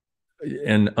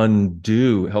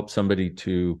help somebody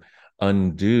to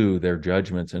undo their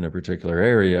judgments in a particular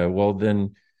area, well,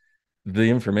 then the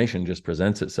information just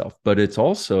presents itself. But it's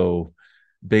also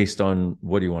based on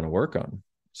what do you want to work on.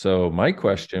 So my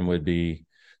question would be,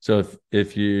 so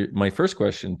if you, my first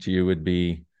question to you would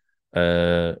be,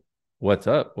 uh, what's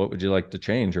up? What would you like to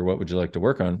change, or what would you like to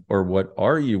work on, or what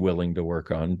are you willing to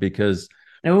work on? Because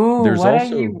Oh, there's what are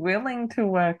you also, willing to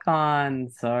work on?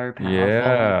 So powerful.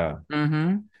 yeah.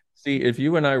 Mm-hmm. See, if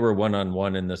you and I were one on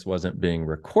one and this wasn't being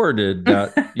recorded,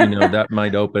 that that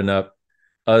might open up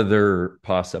other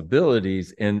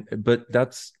possibilities. And but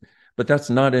that's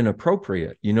not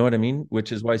inappropriate. You know what I mean?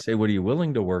 Which is why I say, what are you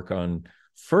willing to work on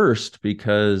first?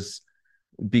 Because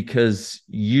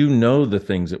you know the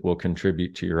things that will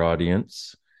contribute to your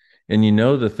audience, and you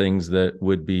know the things that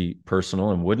would be personal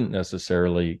and wouldn't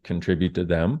necessarily contribute to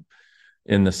them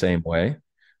in the same way.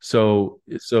 So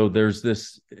there's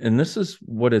this, and this is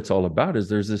what it's all about, is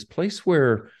there's this place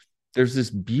where there's this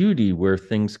beauty where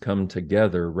things come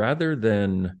together rather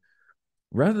than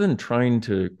trying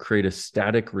to create a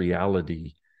static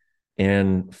reality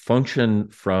and function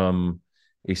from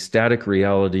a static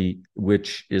reality,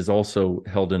 which is also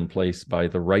held in place by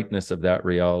the rightness of that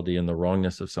reality and the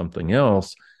wrongness of something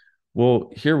else.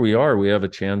 Well, here we are, we have a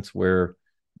chance where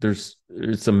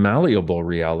it's a malleable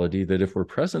reality that if we're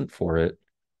present for it,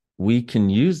 we can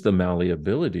use the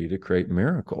malleability to create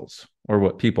miracles, or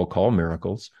what people call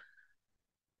miracles.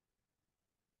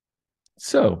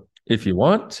 So if you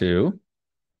want to,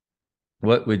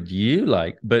 what would you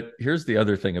like? But here's the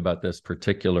other thing about this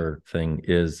particular thing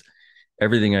is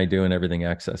everything I do and everything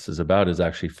Access is about is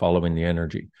actually following the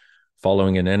energy.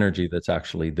 following an energy that's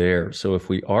actually there. So if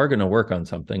we are going to work on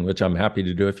something, which I'm happy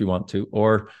to do if you want to,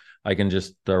 or I can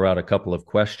just throw out a couple of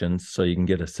questions so you can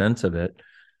get a sense of it.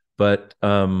 But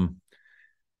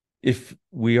if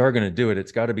we are going to do it,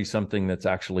 it's got to be something that's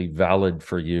actually valid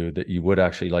for you, that you would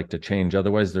actually like to change.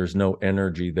 Otherwise, there's no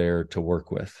energy there to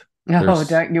work with. Oh, There's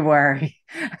don't you worry.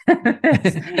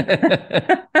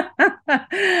 I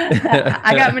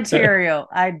got material.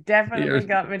 I definitely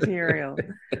got material.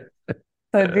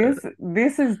 So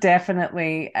this is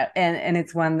definitely and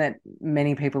it's one that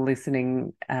many people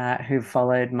listening who've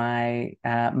followed my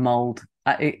mold,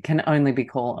 it can only be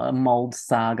called a mold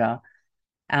saga.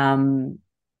 Um,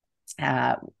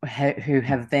 who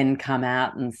have then come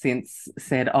out and since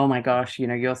said, "Oh my gosh, you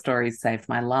know, your story saved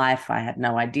my life. I had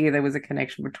no idea there was a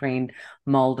connection between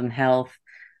mold and health."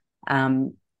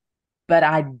 Um, but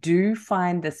I do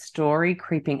find the story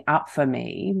creeping up for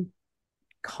me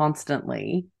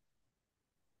constantly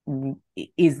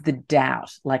is the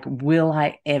doubt. Like, will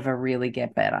I ever really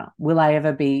get better? Will I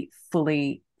ever be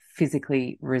fully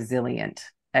physically resilient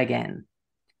again?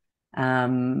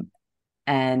 Um,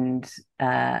 and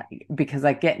because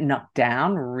I get knocked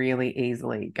down really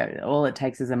easily. All it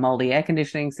takes is a moldy air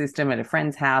conditioning system at a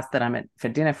friend's house that I'm at for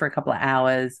dinner for a couple of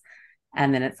hours,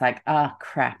 and then it's like, oh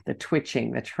crap, the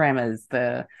twitching, the tremors,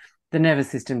 the nervous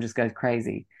system just goes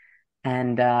crazy,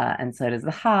 and so does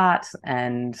the heart,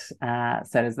 and so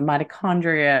does the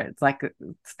mitochondria. It's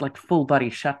like full body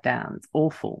shutdown. It's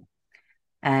awful.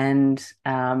 And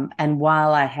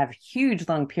while I have huge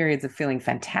long periods of feeling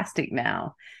fantastic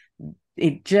now,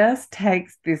 it just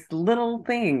takes this little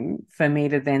thing for me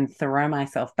to then throw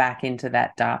myself back into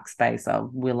that dark space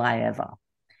of will I ever?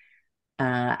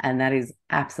 And that is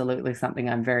absolutely something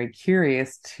I'm very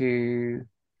curious to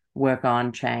work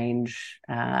on, change,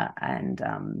 and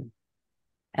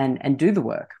do the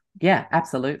work. Yeah,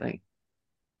 absolutely.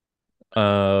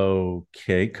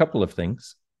 okay. Couple of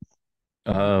things.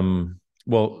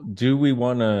 Well, do we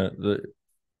want to?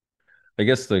 I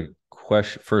guess the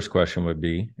first question would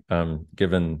be,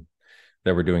 given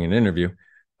that we're doing an interview,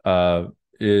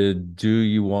 do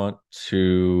you want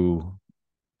to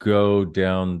go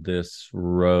down this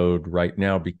road right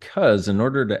now? Because in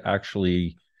order to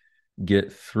actually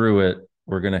get through it,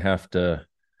 we're going to have to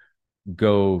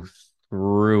go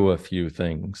through a few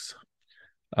things.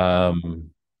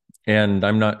 And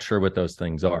I'm not sure what those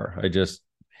things are.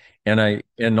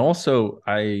 And also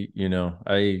I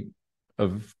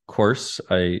of course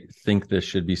I think this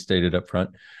should be stated up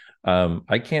front.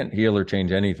 I can't heal or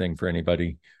change anything for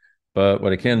anybody, but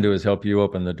what I can do is help you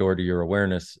open the door to your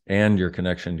awareness and your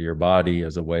connection to your body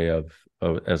as a way of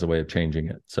changing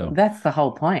it. So That's the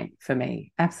whole point for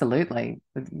me. Absolutely.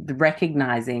 The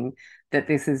recognizing that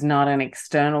this is not an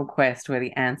external quest where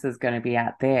the answer is going to be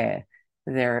out there.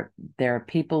 There are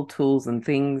people, tools, and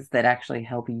things that actually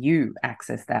help you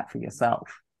access that for yourself.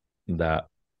 that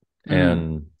Mm,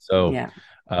 and so yeah.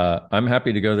 I'm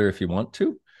happy to go there if you want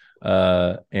to.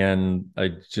 And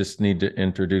I just need to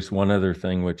introduce one other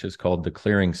thing, which is called the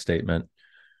clearing statement,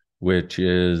 which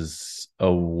is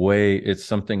it's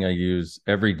something I use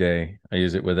every day. I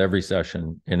use it with every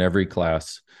session in every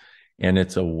class. And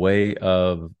it's a way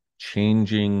of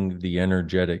changing the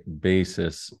energetic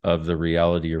basis of the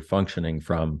reality you're functioning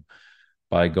from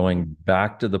by going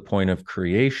back to the point of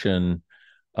creation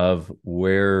of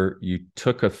where you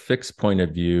took a fixed point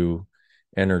of view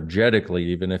energetically,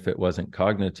 even if it wasn't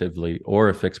cognitively, or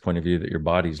a fixed point of view that your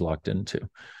body's locked into.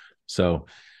 So,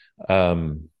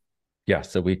 yeah,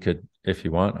 so we could, if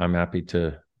you want, I'm happy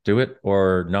to do it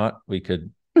or not. We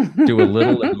could do a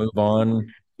little and move on.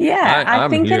 Yeah,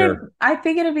 I'm here. I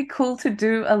think it'd be cool to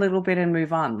do a little bit and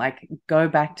move on. Like go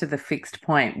back to the fixed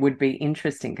point would be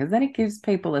interesting because then it gives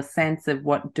people a sense of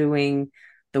what doing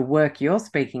the work you're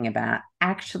speaking about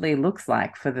actually looks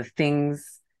like for the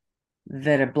things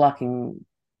that are blocking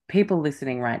people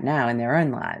listening right now in their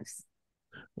own lives.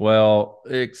 Well,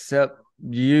 except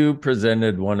you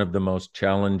presented one of the most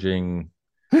challenging,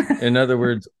 in other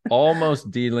words,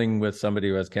 almost dealing with somebody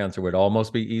who has cancer would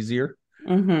almost be easier.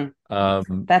 Hmm. Um,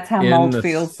 That's how in mold this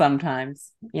feels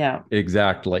sometimes. Yeah.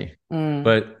 exactly. Mm.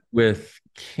 But with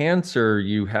cancer,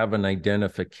 you have an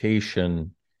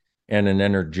identification and an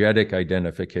energetic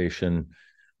identification.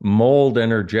 Mold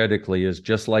energetically is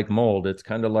just like mold. It's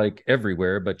kind of like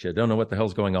everywhere, but you don't know what the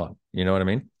hell's going on. You know what I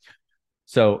mean?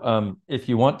 So if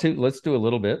you want to, let's do a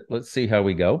little bit. Let's see how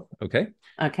we go. Okay.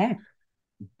 Okay.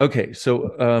 Okay.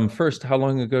 So first, how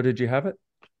long ago did you have it?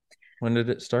 When did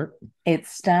it start? It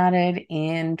started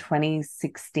in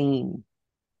 2016.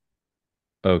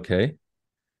 Okay.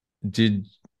 Did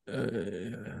uh,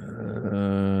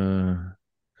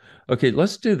 Okay,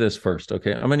 let's do this first.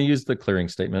 Okay, I'm going to use the clearing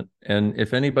statement. And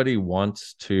if anybody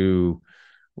wants to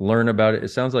learn about it, it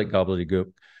sounds like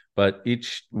gobbledygook, but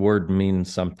each word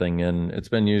means something and it's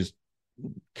been used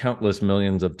countless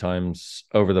millions of times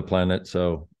over the planet.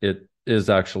 So it is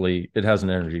actually, it has an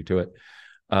energy to it.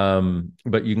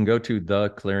 But you can go to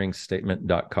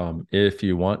theclearingstatement.com if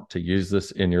you want to use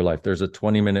this in your life. There's a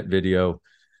 20-minute video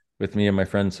with me and my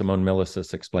friend Simone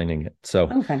Millicis explaining it. So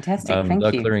Oh, fantastic. Thank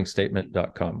you.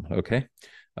 theclearingstatement.com. Okay.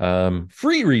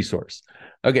 Free resource.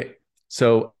 Okay.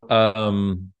 So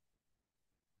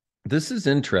this is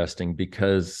interesting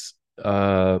because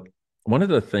one of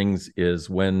the things is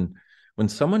when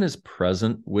someone is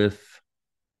present with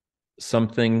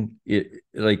something, it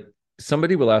like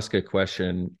somebody will ask a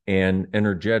question and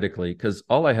energetically, because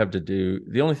all I have to do,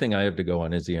 the only thing I have to go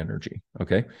on is the energy.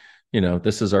 Okay.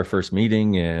 This is our first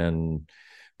meeting,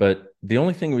 but the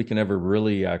only thing we can ever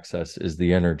really access is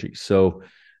the energy. So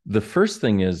the first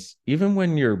thing is, even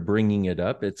when you're bringing it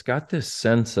up, it's got this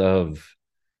sense of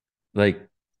like,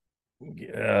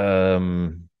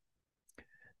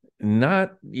 not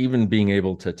even being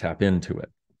able to tap into it.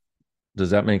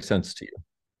 Does that make sense to you?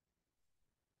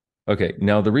 Okay.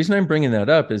 Now, the reason I'm bringing that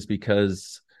up is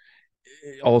because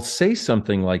I'll say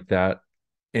something like that,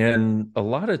 and a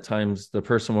lot of times the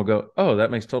person will go, "Oh, that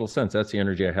makes total sense. That's the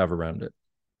energy I have around it."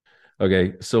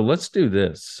 Okay. So let's do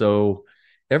this. So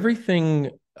everything,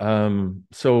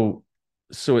 so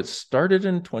it started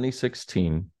in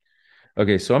 2016.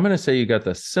 Okay. So I'm going to say you got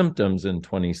the symptoms in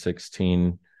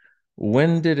 2016.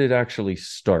 When did it actually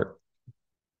start?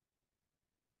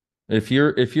 If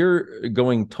you're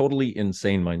going totally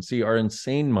insane mind, see, our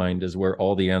insane mind is where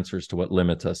all the answers to what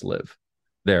limits us live.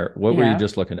 There. What were you Yeah.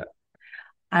 just looking at?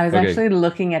 I was Okay. actually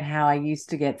looking at how I used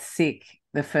to get sick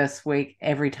the first week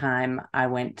every time I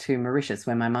went to Mauritius,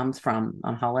 where my mum's from,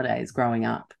 on holidays growing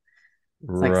up.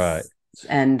 It's like, Right.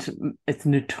 and it's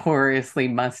notoriously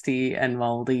musty and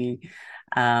moldy.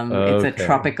 It's a Okay.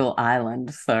 tropical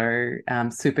island, so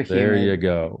super There you humid.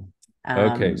 go.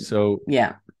 Okay. Um, So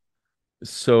yeah,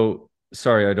 so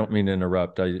sorry, I don't mean to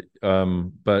interrupt.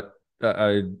 But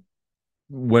I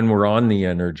when we're on the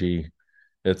energy,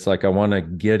 it's like I want to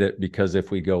get it, because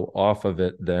if we go off of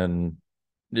it, then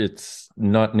it's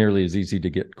not nearly as easy to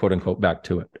get quote unquote back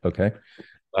to it. Okay.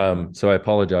 So I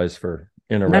apologize for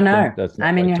no, interrupting. no, That's not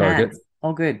I'm in my your target. hands.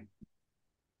 All good.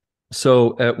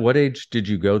 So at what age did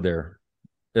you go there?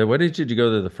 At what age did you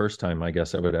go there the first time? I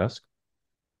guess I would ask.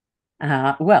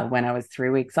 Well, when I was 3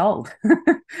 weeks old,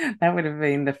 that would have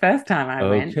been the first time I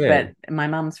went. But Okay. my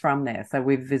mum's from there, so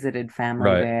we've visited family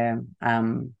Right. there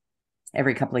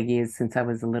every couple of years since I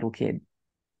was a little kid.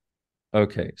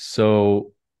 Okay.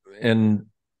 And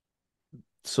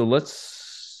so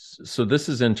this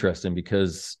is interesting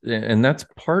because, and that's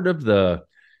part of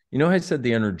I said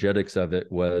the energetics of it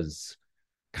was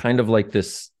kind of like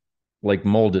this, like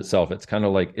mold itself. It's kind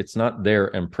of like it's not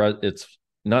there it's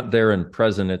not there and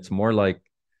present. It's more like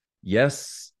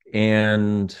yes,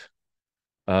 and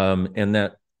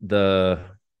that the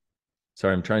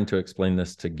sorry, I'm trying to explain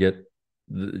this to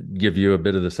give you a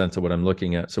bit of the sense of what I'm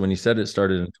looking at. So when you said it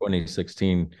started in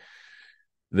 2016,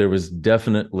 there was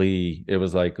definitely, it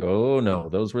was like, oh no,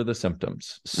 those were the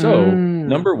symptoms. So Mm.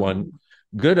 number one,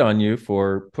 good on you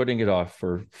for putting it off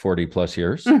for 40 plus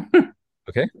years.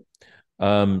 Okay.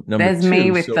 Number There's me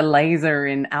two, with so the laser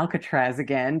in Alcatraz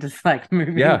again, just like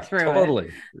moving yeah, through it.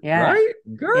 totally. Yeah, Right?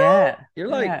 Girl, yeah, you're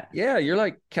like, yeah. yeah, you're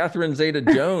like Catherine Zeta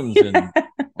Jones in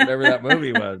whatever that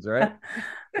movie was, right?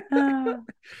 Ah,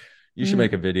 You should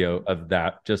make a mm. video of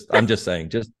that. I'm just saying,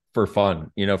 just for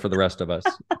fun, for the rest of us.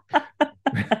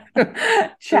 You're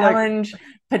like, Challenge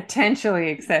potentially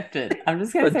accepted. I'm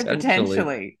just going to say potentially.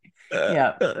 potentially.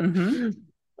 Yeah.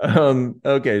 Mm-hmm.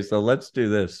 Okay, so let's do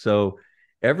this. So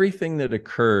everything that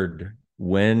occurred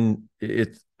when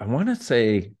I want to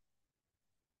say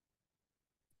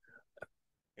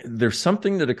there's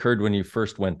something that occurred when you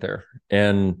first went there.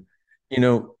 And, you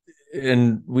know,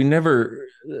 and we never,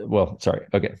 well, sorry.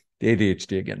 Okay. The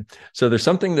ADHD again. So there's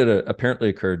something that apparently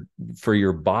occurred for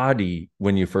your body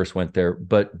when you first went there,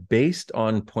 but based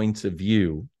on points of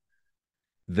view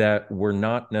that were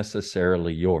not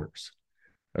necessarily yours.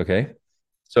 Okay.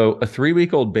 So a 3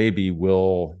 week old baby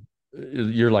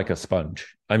you're like a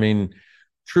sponge. I mean,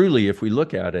 truly, if we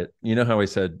look at it, you know how I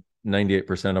said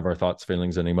 98% of our thoughts,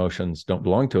 feelings, and emotions don't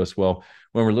belong to us. Well,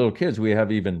 when we're little kids, we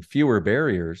have even fewer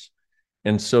barriers.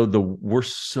 And so we're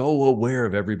so aware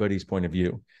of everybody's point of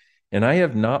view. And I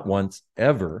have not once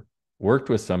ever worked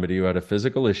with somebody who had a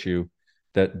physical issue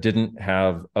that didn't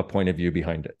have a point of view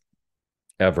behind it,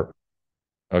 ever.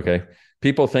 Okay.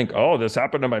 People think, oh, this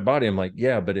happened to my body. I'm like,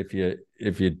 yeah, but if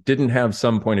you didn't have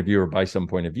some point of view or by some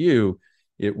point of view,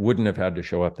 it wouldn't have had to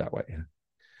show up that way.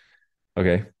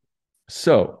 Okay.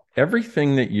 So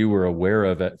everything that you were aware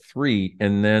of at 3,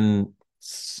 and then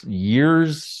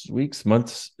years, weeks,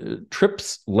 months,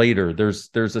 trips later, there's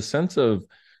a sense of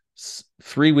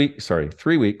 3 weeks, sorry,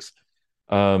 3 weeks,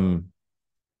 um,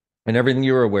 and everything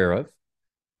you were aware of,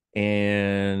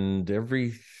 and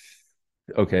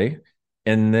okay,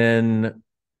 and then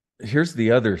here's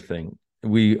the other thing.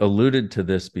 We alluded to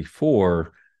this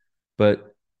before,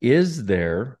 but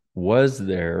was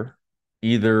there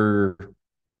either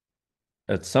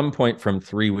at some point from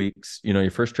 3 weeks,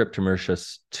 your first trip to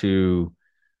Mauritius to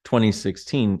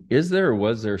 2016, is there or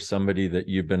was there somebody that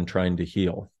you've been trying to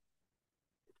heal,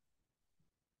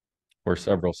 or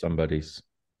several somebodies?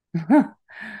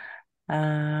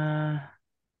 uh,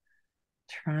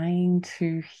 trying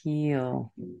to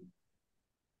heal.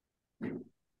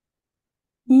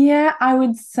 Yeah, I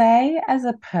would say as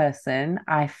a person,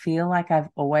 I feel like I've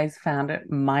always found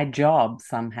it my job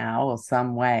somehow or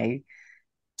some way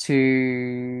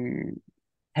to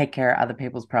take care of other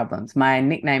people's problems. My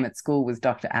nickname at school was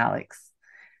Dr. Alex.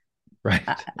 Right.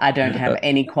 I don't have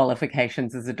any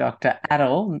qualifications as a doctor at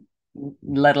all,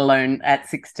 let alone at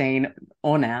 16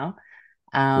 or now.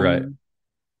 Right. Um,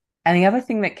 and the other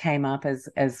thing that came up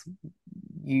as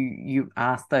you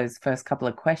asked those first couple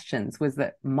of questions was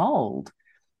that mold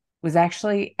was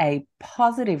actually a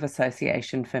positive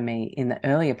association for me in the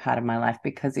earlier part of my life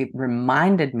because it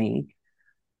reminded me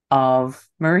of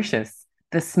Mauritius.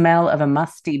 The smell of a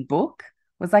musty book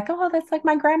was like, oh, that's like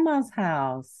my grandma's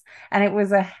house. And it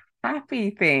was a happy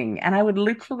thing. And I would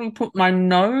literally put my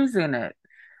nose in it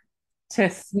to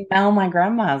smell my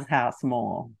grandma's house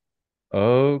more.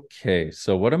 Okay,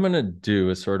 so what I'm going to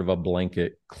do is sort of a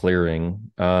blanket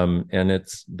clearing, and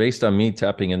it's based on me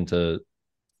tapping into,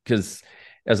 because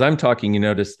as I'm talking, you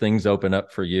notice things open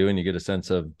up for you and you get a sense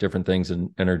of different things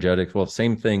and energetics. Well,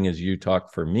 same thing as you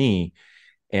talk for me.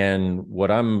 And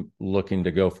what I'm looking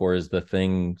to go for is the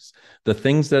things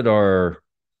that are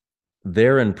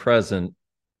there and present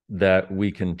that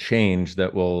we can change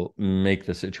that will make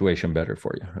the situation better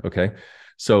for you. Okay.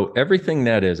 So everything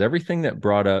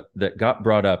that got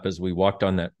brought up as we walked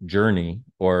on that journey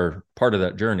or part of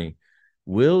that journey,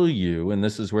 will you, and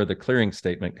this is where the clearing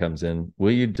statement comes in,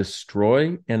 will you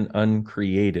destroy and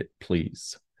uncreate it,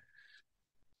 please?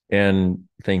 And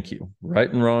thank you.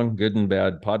 Right and wrong, good and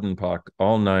bad, pod and pock,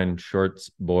 all 9 shorts,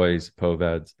 boys,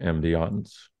 povads, and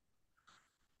beyonds.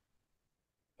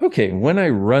 Okay, when I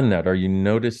run that, are you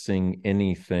noticing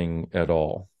anything at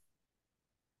all?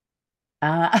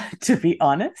 To be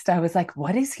honest, I was like,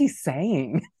 what is he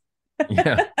saying?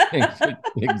 Yeah,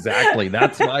 exactly.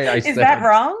 That's why I Is that said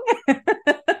wrong? I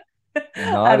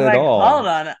not was at like, hold all.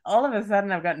 on. All of a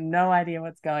sudden, I've got no idea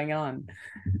what's going on.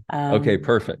 Okay, Um,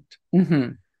 perfect.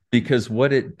 mhm. Because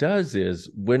what it does is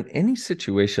when any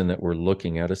situation that we're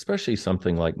looking at, especially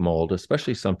something like mold,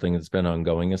 especially something that's been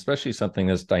ongoing, especially something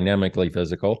that's dynamically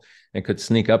physical and could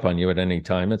sneak up on you at any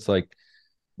time, it's like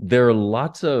there are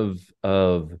lots of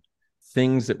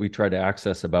things that we try to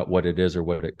access about what it is or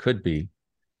what it could be.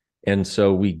 And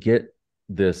so we get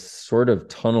this sort of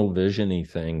tunnel visiony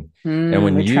thing. And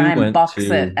when We try you and went box it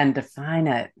to, and define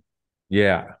it.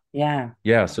 yeah, Yeah.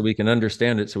 yeah, so we can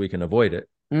understand it, so we can avoid it,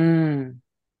 Mm.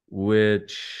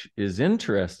 which is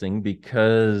interesting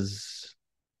because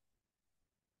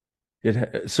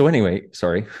so anyway,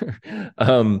 sorry.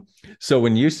 So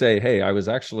when you say, hey,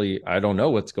 I don't know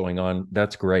what's going on,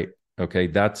 that's great. Okay.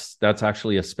 That's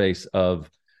actually a space of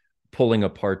pulling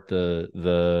apart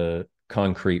the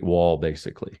concrete wall,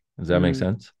 basically. Does that make Mm.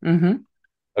 sense? Hmm.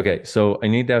 Okay, so I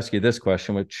need to ask you this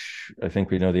question, which I think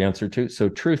we know the answer to. So,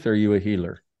 truth, are you a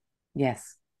healer?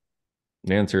 Yes.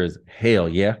 The answer is hell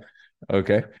yeah.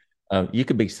 Okay. You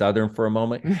could be Southern for a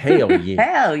moment. Hell yeah.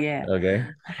 Hell yeah. Okay.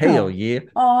 Hell Oh. yeah.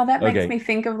 Oh, that makes Okay. me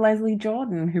think of Leslie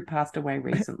Jordan, who passed away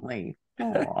recently.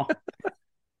 Oh,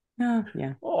 oh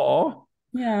yeah. Oh.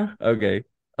 Yeah. Okay.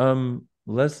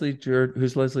 Leslie Jordan.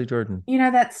 Who's Leslie Jordan? You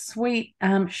know, that sweet,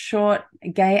 short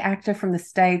gay actor from the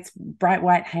States, bright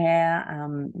white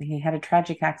hair. He had a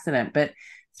tragic accident, but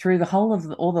through the whole of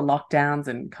all the lockdowns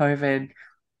and COVID,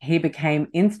 he became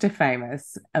insta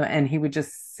famous. And he would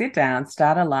just sit down,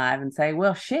 start a live, and say,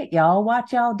 well, shit, y'all,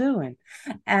 what y'all doing?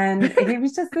 And he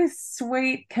was just this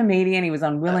sweet comedian. He was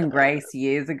on Will and Grace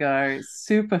years ago,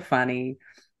 super funny,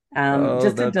 Oh,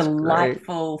 just a that's great.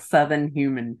 delightful Southern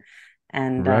human.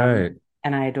 And Right.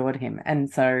 and I adored him. And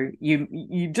so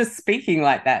you just speaking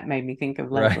like that made me think of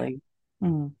Right. Leslie.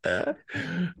 Mm.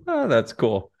 Oh, that's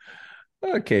cool.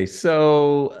 So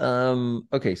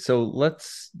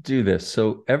let's do this.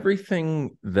 So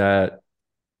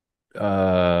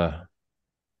uh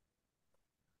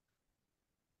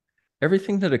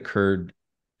everything that occurred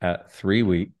at 3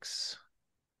 weeks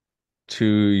to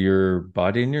your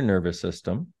body and your nervous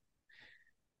system,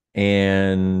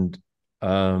 and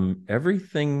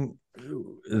everything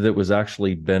that was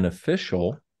actually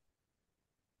beneficial.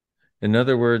 In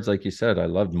other words, like you said, I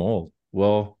loved mold.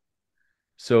 Well,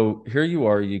 so here you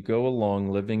are, you go along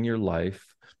living your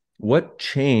life. What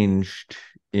changed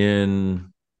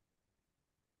in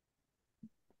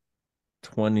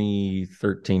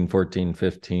 2013, 14,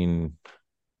 15?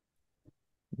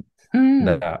 Hmm.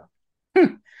 That.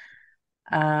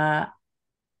 Uh,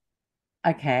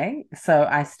 okay. So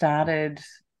I started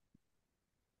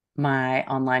my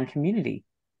online community.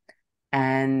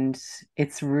 And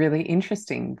it's really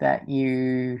interesting that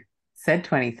you said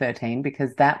 2013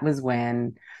 because that was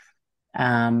when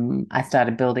I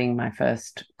started building my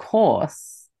first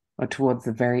course, or towards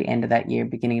the very end of that year,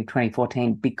 beginning of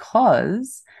 2014,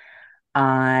 because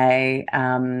I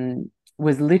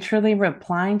was literally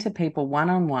replying to people one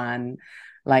on one,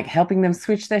 like helping them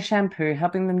switch their shampoo,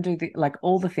 helping them do like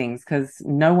all the things, because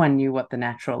no one knew what the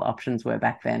natural options were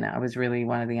back then. I was really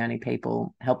one of the only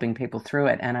people helping people through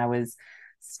it. And I was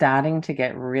starting to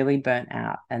get really burnt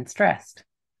out and stressed.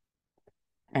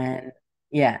 And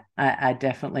yeah, I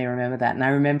definitely remember that. And I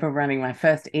remember running my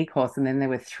first e-course, and then there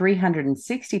were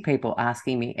 360 people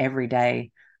asking me every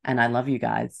day, and I love you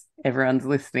guys. Everyone's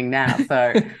listening now.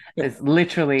 So it's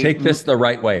literally Take this the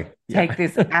right way. Yeah. take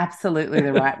this absolutely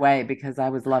the right way because I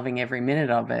was loving every minute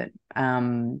of it.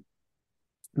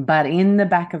 But in the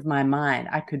back of my mind,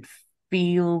 I could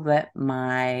feel that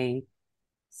my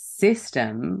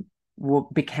system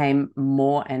became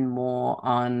more and more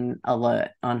on alert,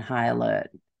 on high alert.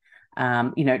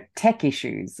 Tech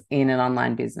issues in an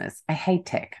online business. I hate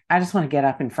tech. I just want to get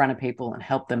up in front of people and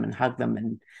help them and hug them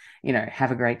and,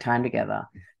 have a great time together.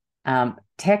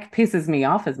 Tech pisses me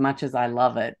off as much as I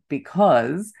love it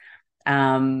because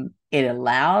it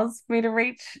allows me to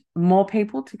reach more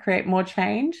people to create more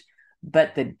change.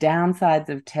 But the downsides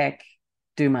of tech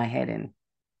do my head in.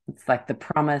 It's like the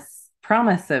promise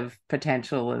of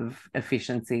potential of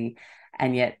efficiency,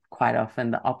 and yet quite often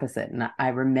the opposite. And I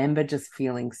remember just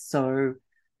feeling so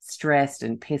stressed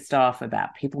and pissed off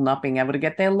about people not being able to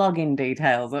get their login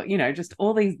details, or just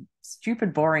all these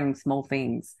stupid, boring, small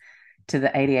things to the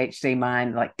ADHD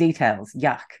mind, like details.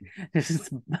 Yuck!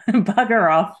 Just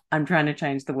bugger off. I'm trying to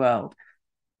change the world.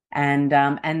 And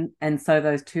so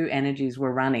those two energies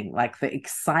were running, like the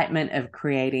excitement of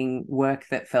creating work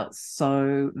that felt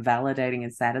so validating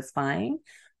and satisfying,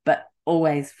 but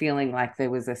always feeling like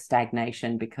there was a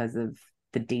stagnation because of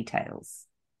the details.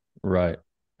 Right.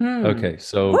 Hmm. Okay.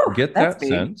 So Whew, get that's that big.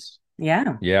 sense.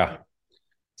 Yeah. Yeah.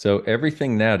 So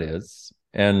everything that is,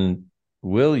 and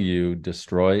will you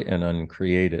destroy and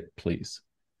uncreate it, please?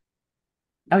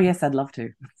 Oh yes, I'd love to.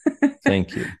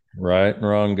 Thank you. Right and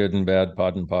wrong, good and bad,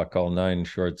 pod and pock, all nine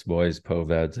shorts, boys,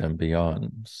 povads, and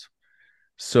beyonds.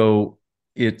 So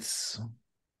it's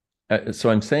so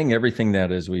I'm saying everything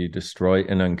that is, we destroy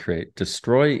and uncreate.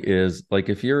 Destroy is like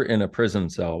if you're in a prison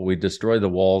cell, we destroy the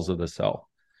walls of the cell.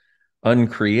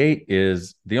 Uncreate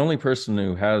is the only person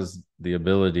who has the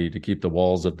ability to keep the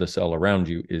walls of the cell around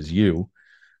you is you.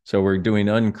 So we're doing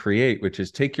uncreate, which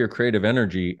is take your creative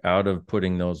energy out of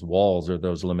putting those walls or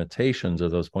those limitations or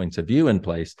those points of view in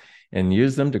place and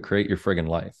use them to create your friggin'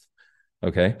 life.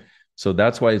 Okay. So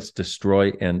that's why it's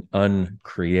destroy and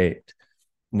uncreate.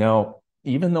 Now,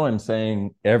 even though I'm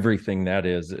saying everything that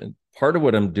is, part of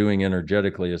what I'm doing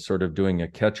energetically is sort of doing a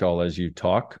catch all as you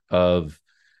talk of,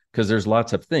 because there's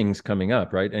lots of things coming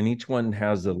up, right? And each one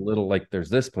has a little like there's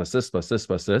this plus this plus this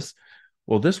plus this.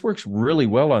 Well, this works really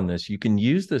well on this. You can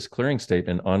use this clearing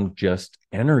statement on just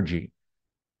energy,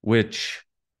 which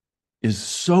is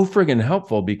so friggin'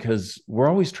 helpful because we're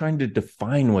always trying to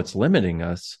define what's limiting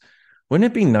us.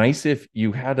 Wouldn't it be nice if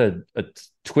you had a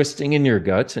twisting in your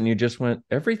guts and you just went,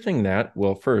 everything that,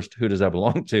 well, first, who does that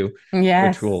belong to? Which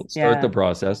Yes. will start the Yeah.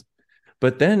 process.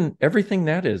 But then everything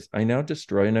that is, I now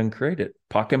destroy and uncreate it.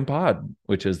 POC and POD,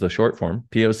 which is the short form,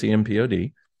 POC and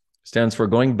POD, stands for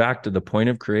going back to the point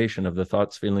of creation of the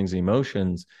thoughts, feelings,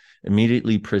 emotions,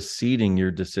 immediately preceding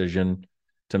your decision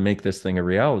to make this thing a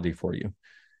reality for you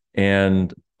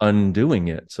and undoing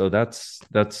it. So that's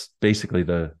basically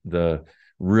the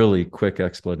really quick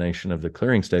explanation of the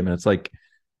clearing statement. It's like,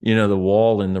 the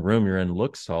wall in the room you're in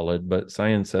looks solid, but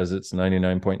science says it's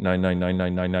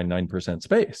 99.9999999%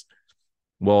 space.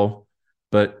 Well,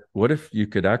 but what if you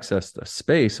could access the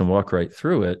space and walk right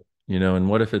through it And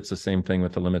what if it's the same thing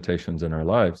with the limitations in our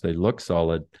lives? They look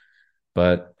solid,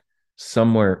 but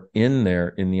somewhere in there,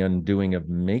 in the undoing of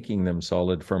making them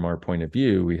solid from our point of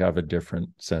view, we have a different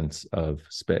sense of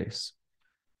space.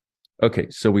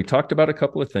 Okay, so we talked about a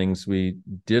couple of things. We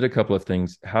did a couple of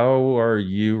things. How are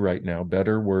you right now?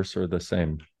 Better, worse, or the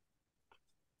same?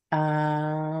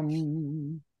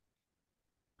 Um,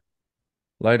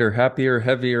 Lighter, happier,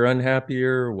 heavier,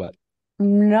 unhappier, what?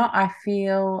 no, I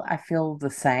feel the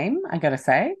same, I gotta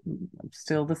say. I'm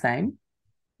still the same.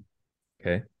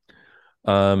 Okay.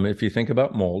 If you think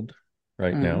about mold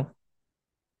right Mm. now,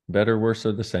 better, worse,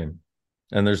 or the same?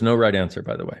 And there's no right answer,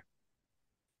 by the way.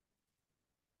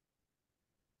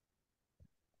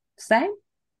 Same?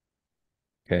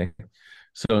 Okay.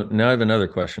 So now I have another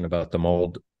question about the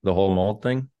mold, the whole mold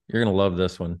thing. You're going to love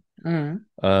this one. Mm.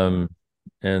 Um,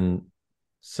 and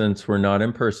since we're not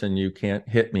in person, you can't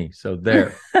hit me. So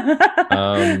there.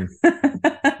 Um,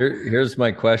 here's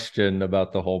my question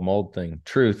about the whole mold thing.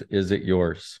 Truth, is it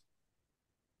yours?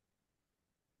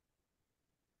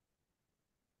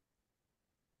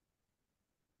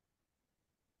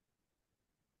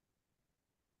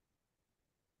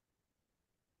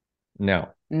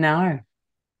 Now, No,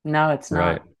 no, it's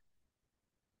right. not.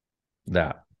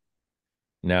 That.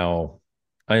 Now,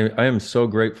 I am so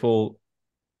grateful.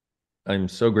 I'm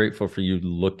so grateful for you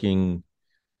looking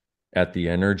at the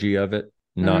energy of it,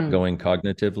 not Mm. going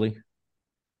cognitively,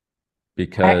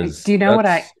 because Do you know what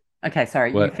that's okay,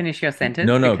 sorry, you what. finish your No,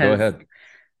 sentence no, go because ahead.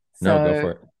 No, go so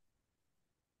for it.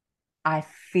 I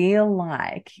feel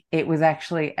like it was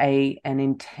actually an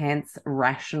intense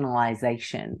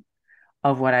rationalization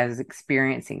of what I was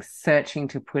experiencing, searching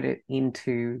to put it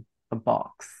into a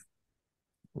box.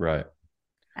 Right.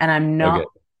 And I'm Okay. not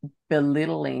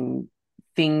belittling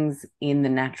things in the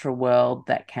natural world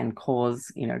that can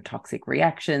cause, toxic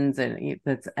reactions, and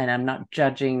I'm not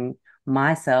judging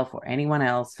myself or anyone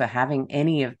else for having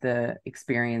any of the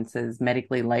experiences,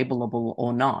 medically labelable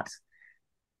or not.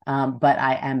 But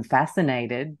I am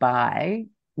fascinated by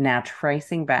now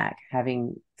tracing back,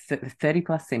 having 30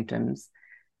 plus symptoms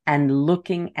and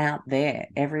looking out there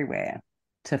everywhere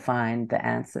to find the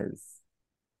answers.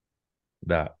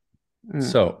 That. Mm.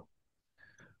 So,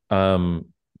 um,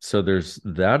 so there's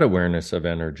that awareness of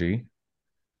energy.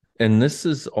 And this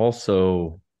is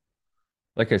also,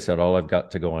 like I said, all I've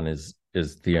got to go on is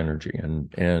the energy.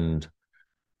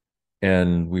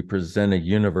 And we present a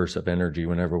universe of energy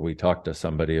whenever we talk to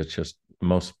somebody. It's just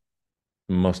most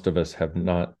of us have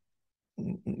not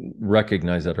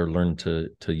recognized it or learned to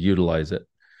utilize it.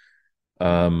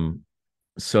 Um,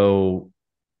 so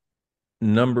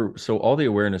so all the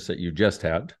awareness that you just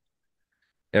had,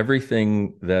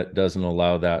 everything that doesn't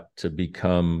allow that to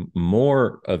become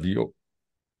more of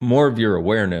your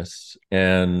awareness,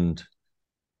 and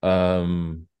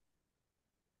um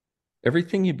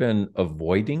everything you've been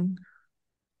avoiding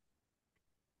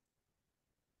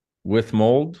with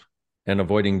mold and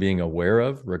avoiding being aware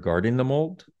of regarding the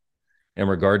mold and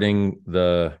regarding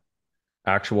the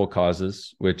actual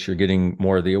causes, which you're getting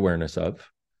more of the awareness of,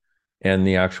 and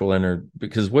the actual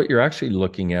because what you're actually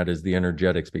looking at is the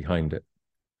energetics behind it.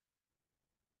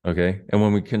 Okay. And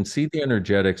when we can see the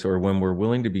energetics, or when we're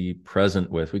willing to be present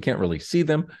with, we can't really see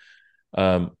them.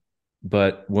 Um,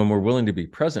 but when we're willing to be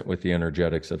present with the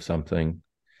energetics of something,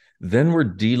 then we're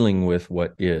dealing with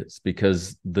what is,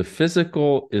 because the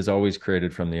physical is always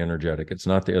created from the energetic. It's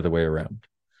not the other way around.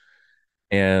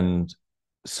 And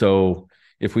so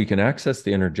if we can access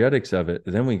the energetics of it,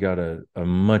 then we got a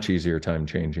much easier time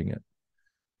changing it.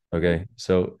 Okay.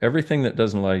 So everything that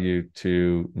doesn't allow you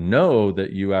to know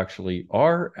that you actually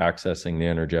are accessing the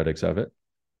energetics of it,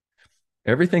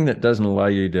 everything that doesn't allow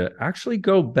you to actually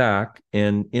go back,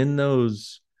 and in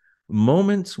those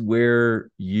moments where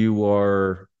you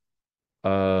are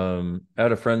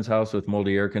at a friend's house with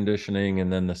moldy air conditioning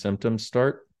and then the symptoms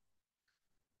start,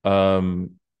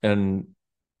 um and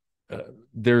uh,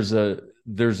 there's a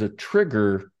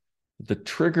trigger. The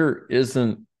trigger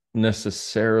isn't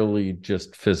necessarily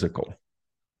just physical.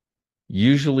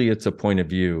 Usually it's a point of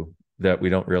view that we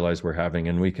don't realize we're having,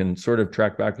 and we can sort of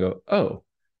track back and go, oh,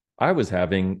 I was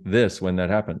having this when that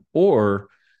happened. Or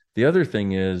the other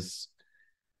thing is,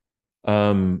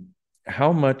 um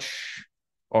how much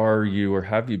are you, or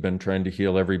have you been trying to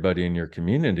heal everybody in your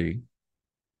community,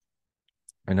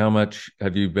 and how much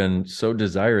have you been so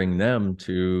desiring them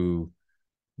to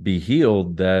be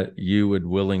healed that you would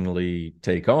willingly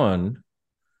take on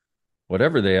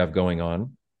whatever they have going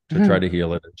on to try to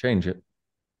heal it and change it?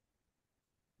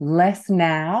 Less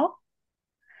now,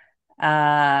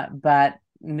 but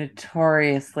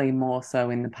notoriously more so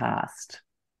in the past.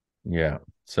 Yeah.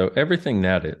 So everything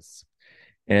that is.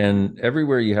 And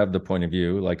everywhere you have the point of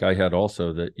view, like I had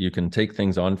also, that you can take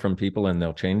things on from people and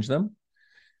they'll change them.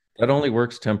 That only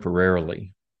works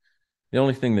temporarily. The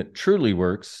only thing that truly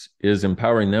works is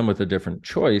empowering them with a different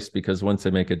choice, because once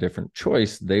they make a different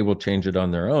choice, they will change it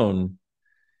on their own.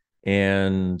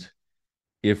 And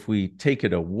if we take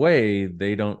it away,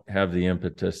 they don't have the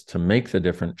impetus to make the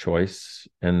different choice,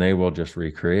 and they will just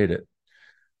recreate it.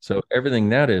 So everything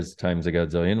that is times a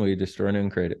godzillion, will you destroy and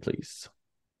uncreate it, please?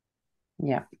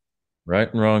 Yeah.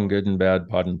 Right and wrong, good and bad,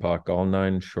 pod and pock, all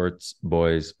nine shorts,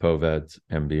 boys, poveds,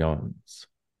 and beyonds.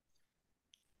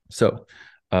 So,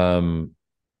 I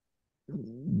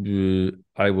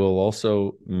will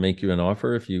also make you an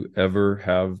offer. If you ever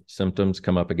have symptoms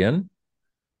come up again,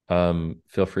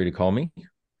 feel free to call me.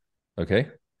 Okay.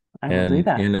 I will do And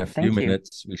that. in a few Thank you.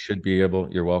 minutes, we should be able,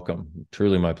 you're welcome.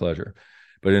 Truly my pleasure.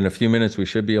 But in a few minutes, we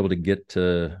should be able to get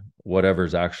to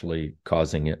whatever's actually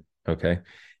causing it. Okay.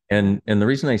 And the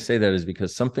reason I say that is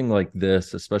because something like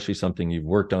this, especially something you've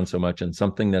worked on so much, and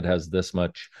something that has this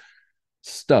much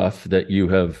stuff that you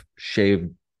have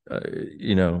shaved,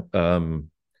 you know,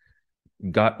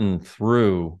 gotten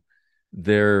through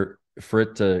there, for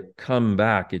it to come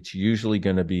back, it's usually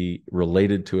going to be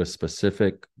related to a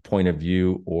specific point of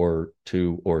view, or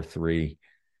two or three,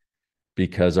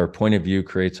 because our point of view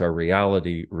creates our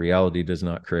reality. Reality does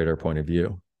not create our point of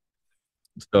view.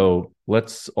 So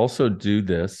let's also do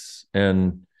this.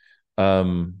 And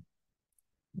how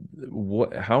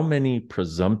many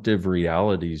presumptive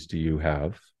realities do you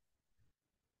have,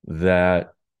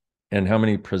 that, and how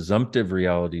many presumptive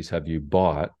realities have you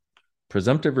bought?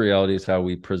 Presumptive reality is how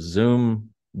we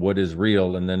presume what is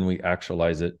real, and then we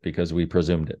actualize it because we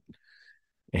presumed it.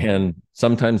 And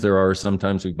sometimes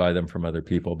sometimes we buy them from other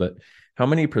people. But how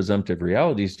many presumptive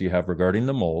realities do you have regarding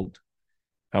the mold?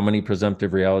 How many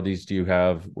presumptive realities do you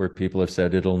have where people have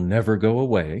said it'll never go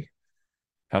away?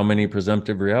 How many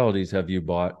presumptive realities have you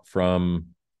bought from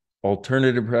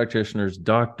alternative practitioners,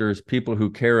 doctors, people who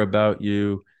care about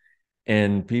you,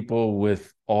 and people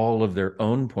with all of their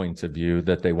own points of view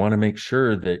that they want to make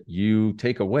sure that you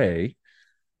take away?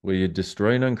 Will you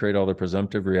destroy and uncreate all the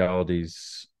presumptive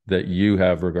realities that you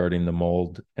have regarding the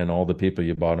mold and all the people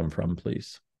you bought them from,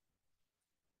 please?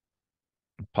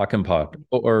 Pock and pot,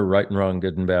 or right and wrong,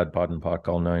 good and bad, pod and pock,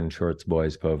 all nine shorts,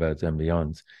 boys, poveds, and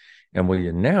beyonds. And will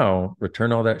you now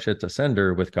return all that shit to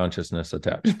sender with consciousness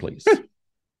attached, please?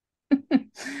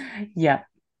 Yeah.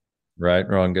 Right,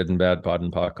 wrong, good and bad, pod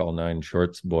and pock, all nine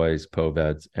shorts, boys,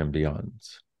 poveds, and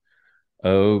beyonds.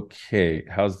 Okay,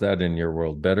 how's that in your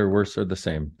world? Better, worse, or the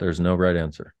same? There's no right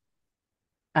answer.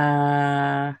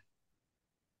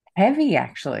 Heavy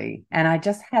actually. And I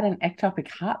just had an ectopic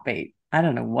heartbeat. I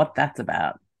don't know what that's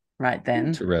about right then.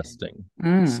 Interesting.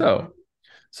 Mm.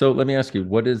 So let me ask you,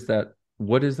 what is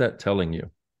that telling you?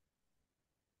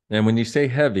 And when you say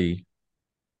heavy,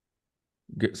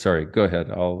 sorry, go ahead.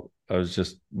 I was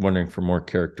just wondering for more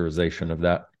characterization of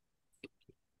that.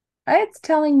 It's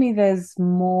telling me there's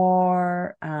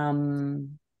more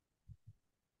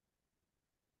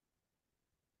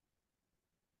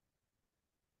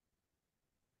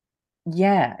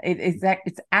yeah,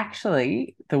 it's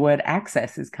actually the word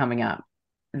access is coming up,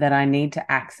 that I need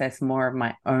to access more of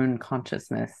my own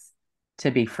consciousness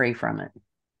to be free from it.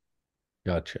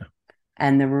 Gotcha.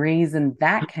 And the reason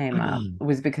that came up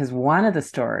was because one of the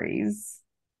stories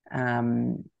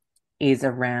is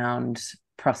around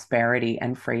prosperity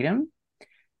and freedom,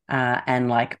 and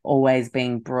like always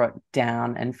being brought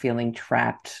down and feeling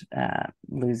trapped,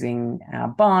 losing our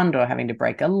bond, or having to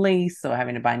break a lease, or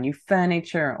having to buy new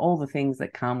furniture, all the things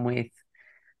that come with,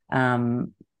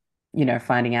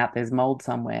 finding out there's mold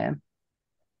somewhere.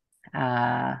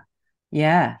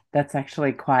 Yeah, that's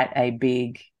actually quite a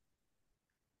big,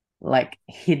 like,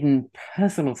 hidden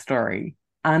personal story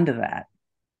under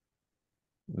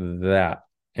that.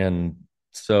 And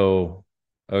so,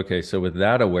 okay, so with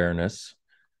that awareness,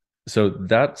 so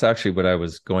that's actually what I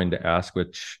was going to ask,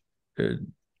 which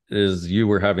is, you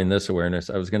were having this awareness.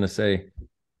 I was going to say,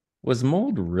 was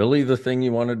mold really the thing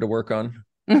you wanted to work on?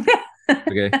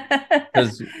 Okay,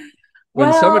 because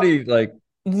when somebody like,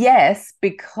 yes,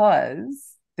 because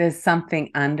there's something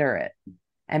under it.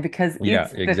 And because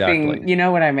it's the thing, you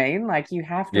know what I mean? Like, you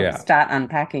have to start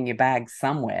unpacking your bag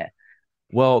somewhere.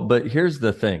 Well, but here's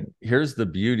the thing. Here's the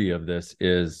beauty of this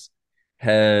is,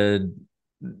 had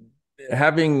I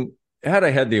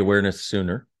had the awareness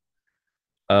sooner,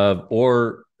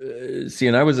 see,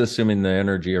 and I was assuming the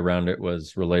energy around it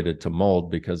was related to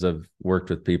mold, because I've worked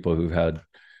with people who've had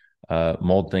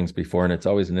mold things before, and it's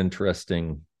always an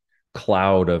interesting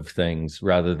cloud of things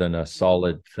rather than a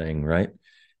solid thing, right?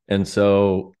 And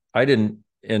so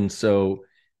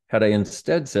Had I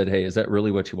instead said, hey, is that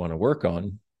really what you want to work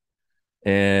on?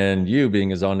 And you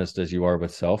being as honest as you are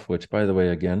with self, which by the way,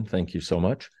 again, thank you so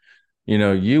much.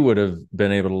 You would have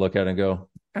been able to look at it and go,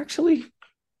 actually,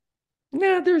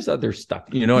 yeah, there's other stuff.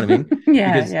 You know what I mean?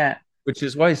 Yeah, Because yeah. which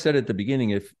is why I said at the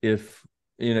beginning, if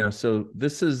so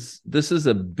this is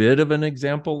a bit of an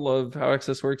example of how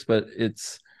access works, but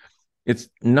it's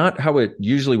not how it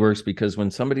usually works, because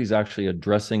when somebody's actually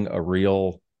addressing a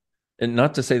real, and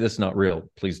not to say this is not real,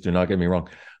 please do not get me wrong.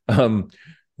 Um,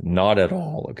 Not at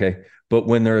all. Okay. But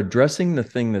when they're addressing the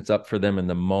thing that's up for them in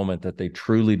the moment that they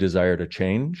truly desire to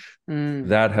change, Mm,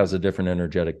 that has a different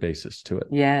energetic basis to it.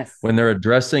 yes. When they're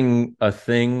addressing a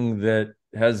thing that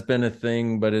has been a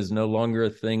thing but is no longer a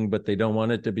thing, but they don't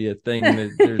want it to be a thing,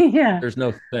 that Yeah. there's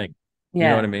no thing. You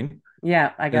know what Yeah. I mean?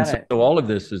 Yeah, I And got so it. all of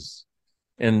this is,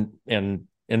 and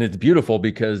it's beautiful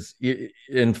because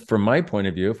and from my point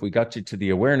of view, if we got you to the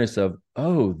awareness of,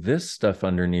 oh, this stuff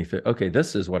underneath it, okay,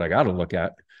 this is what I got to look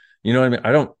at. You know what I mean?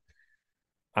 I don't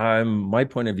I'm my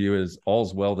point of view is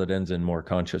all's well that ends in more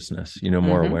consciousness,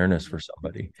 more Hmm. awareness for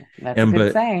somebody. That's a And good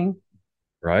but saying.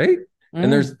 right.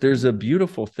 And Mm, there's a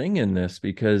beautiful thing in this,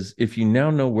 because if you now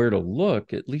know where to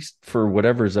look, at least for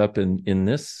whatever's up in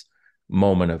this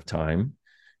moment of time,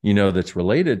 that's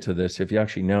related to this, if you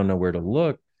actually now know where to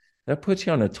look, that puts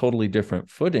you on a totally different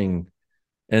footing.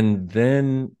 And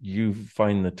then you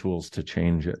find the tools to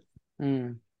change it.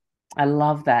 mm. I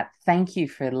love that. Thank you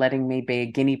for letting me be a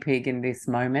guinea pig in this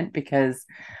moment, because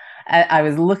I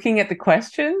was looking at the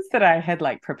questions that I had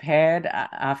like prepared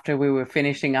after we were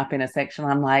finishing up in a section.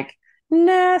 I'm like,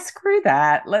 nah, screw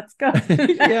that. Let's go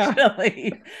and Yeah.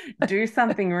 actually do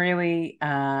something really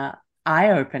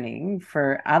eye-opening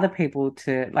for other people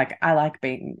to like. I like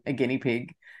being a guinea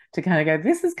pig to kind of go,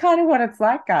 this is kind of what it's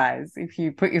like, guys, if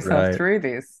you put yourself Right. through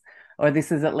this, or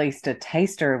this is at least a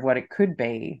taster of what it could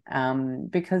be.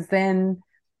 Because then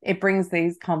it brings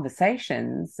these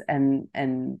conversations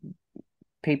and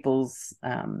people's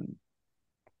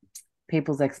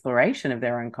people's exploration of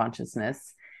their own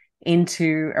consciousness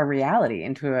into a reality,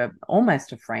 into a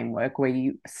almost a framework where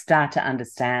you start to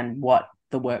understand what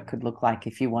the work could look like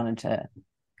if you wanted to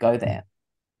go there.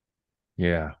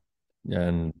 Yeah.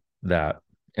 And that.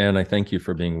 And I thank you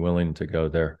for being willing to go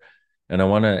there. And I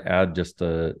want to add just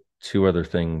two other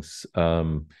things.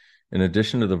 In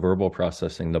addition to the verbal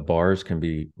processing, the bars can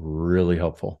be really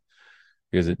helpful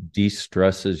because it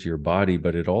de-stresses your body,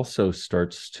 but it also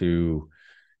starts to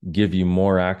give you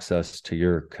more access to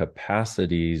your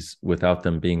capacities without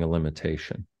them being a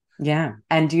limitation. Yeah.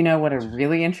 And do you know what a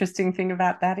really interesting thing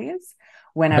about that is?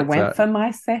 When I What's went that? for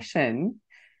my session,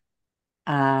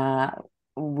 uh,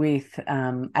 with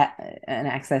an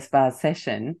access bar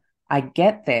session, I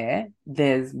get there,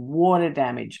 there's water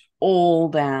damage all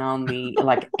down the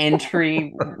like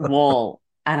entry wall.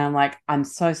 And I'm like, I'm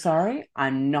so sorry.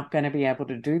 I'm not going to be able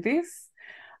to do this.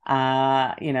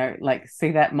 Like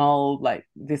see that mold, like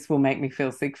this will make me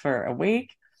feel sick for a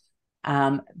week.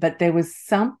 But there was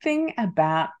something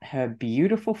about her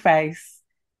beautiful face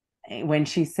when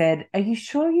she said, are you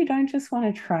sure you don't just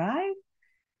want to try?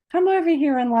 Come over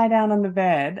here and lie down on the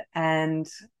bed. And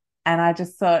I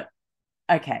just thought,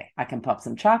 okay, I can pop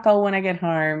some charcoal when I get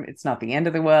home. It's not the end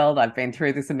of the world. I've been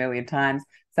through this a million times.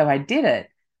 So I did it,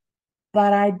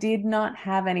 but I did not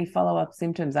have any follow-up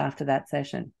symptoms after that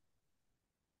session.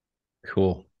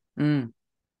 Cool. Mm,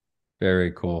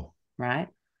 Very cool. right.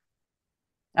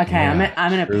 Okay, Yeah,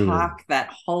 I'm gonna truly. park that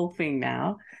whole thing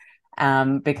now.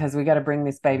 Because we got to bring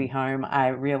this baby home. I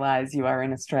realize you are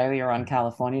in Australia on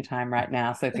California time right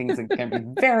now, so things are going to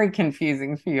be very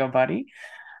confusing for your body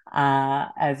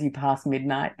as you pass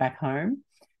midnight back home.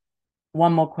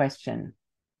 One more question.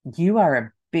 You are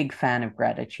a big fan of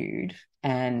gratitude.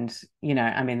 And,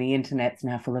 I mean, the internet's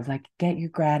now full of like, get your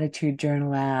gratitude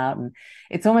journal out. And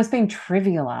it's almost been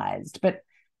trivialized. But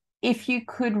if you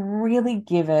could really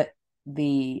give it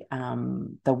the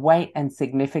weight and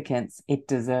significance it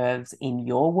deserves in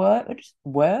your words,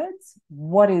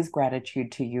 what is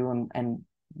gratitude to you, and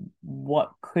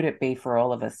what could it be for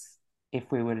all of us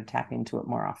if we were to tap into it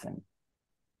more often?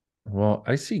 Well,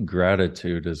 I see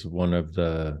gratitude as one of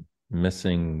the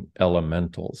missing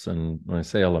elementals. And when I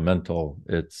say elemental,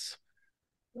 it's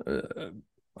uh,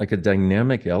 like a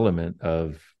dynamic element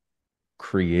of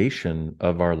creation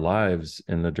of our lives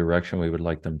in the direction we would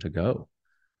like them to go.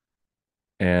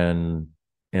 And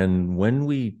when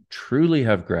we truly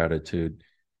have gratitude,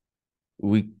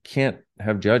 we can't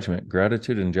have judgment.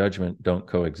 Gratitude and judgment don't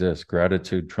coexist.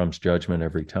 Gratitude trumps judgment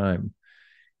every time.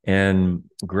 And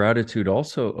gratitude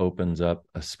also opens up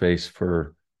a space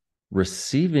for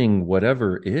receiving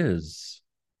whatever is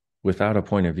without a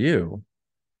point of view.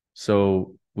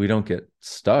 So get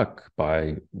stuck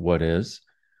by what is,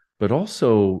 but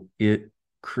also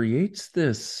creates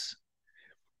this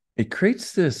it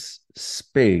creates this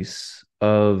space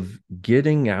of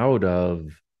getting out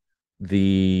of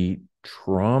the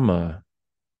trauma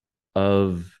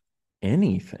of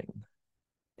anything.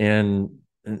 And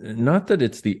not that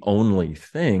it's the only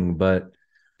thing, but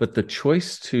the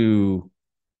choice to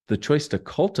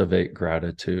cultivate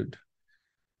gratitude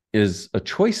is a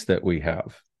choice that we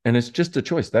have. And it's just a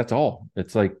choice. That's all.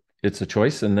 It's like, it's a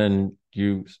choice. And then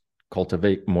you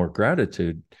cultivate more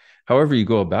gratitude, however you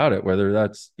go about it, whether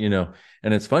that's, and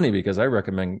it's funny because I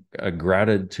recommend a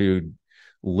gratitude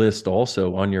list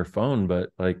also on your phone,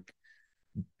 but like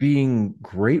being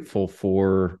grateful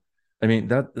for,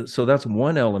 so that's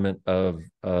one element of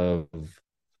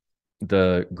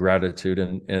the gratitude.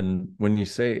 And when you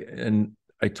say, and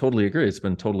I totally agree, it's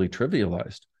been totally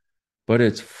trivialized, but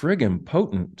it's friggin'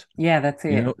 potent. Yeah, that's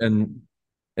it. And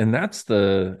and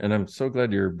I'm so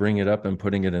glad you're bringing it up and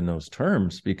putting it in those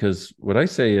terms, because what I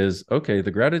say is, okay, the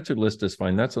gratitude list is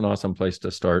fine. That's an awesome place to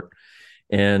start.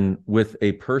 And with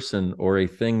a person or a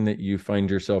thing that you find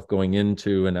yourself going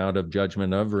into and out of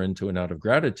judgment of, or into and out of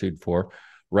gratitude for,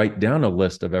 write down a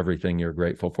list of everything you're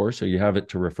grateful for, so you have it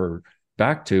to refer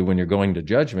back to when you're going to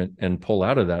judgment, and pull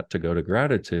out of that to go to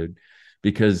gratitude,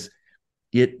 because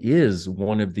it is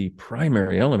one of the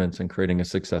primary elements in creating a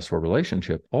successful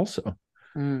relationship also.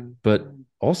 But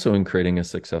also in creating a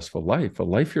successful life. A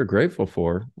life you're grateful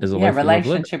for is a life you love living.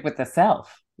 Relationship with the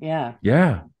self. Yeah.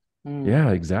 Yeah. Yeah,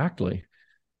 exactly.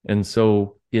 And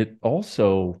so it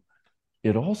also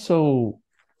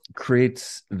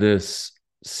creates this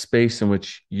space in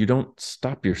which you don't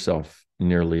stop yourself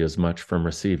nearly as much from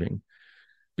receiving.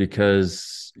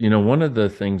 Because, one of the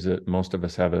things that most of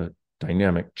us have a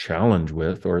dynamic challenge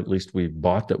with, or at least we've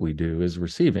bought that we do, is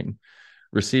receiving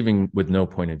with no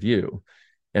point of view.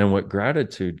 And what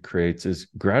gratitude creates is,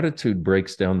 gratitude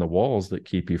breaks down the walls that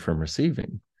keep you from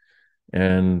receiving.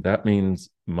 And that means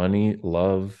money,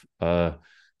 love,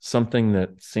 something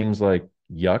that seems like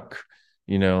yuck,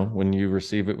 when you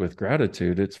receive it with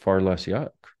gratitude, it's far less yuck.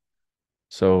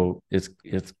 So it's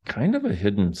kind of a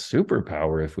hidden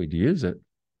superpower if we'd use it.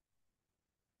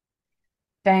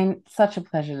 Dain, such a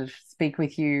pleasure to speak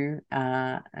with you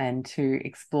and to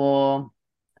explore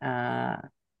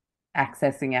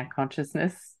accessing our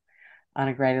consciousness on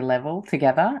a greater level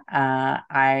together.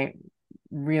 I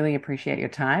really appreciate your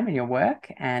time and your work,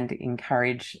 and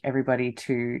encourage everybody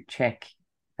to check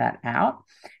that out.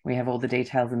 We have all the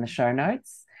details in the show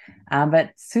notes. But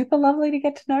super lovely to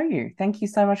get to know you. Thank you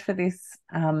so much for this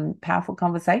powerful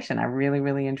conversation. I really,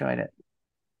 really enjoyed it.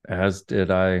 As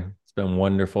did I. It's been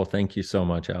wonderful. Thank you so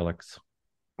much, Alex.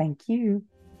 Thank you.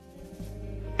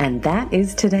 And that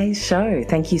is today's show.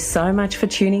 Thank you so much for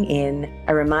tuning in.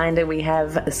 A reminder, we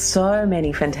have so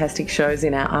many fantastic shows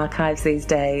in our archives these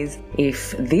days.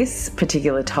 If this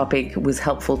particular topic was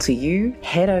helpful to you,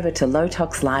 head over to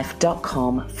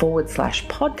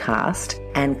lowtoxlife.com/podcast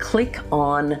and click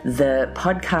on the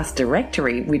podcast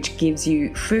directory, which gives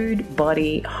you food,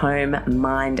 body, home,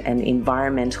 mind, and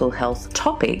environmental health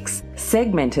topics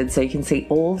segmented, so you can see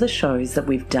all the shows that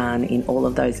we've done in all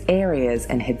of those areas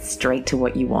and head straight to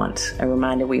what you want. A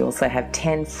reminder, we also have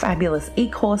 10 fabulous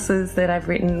e-courses that I've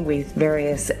written with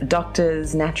various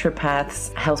doctors,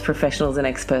 naturopaths, health professionals, and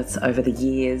experts over the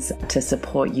years to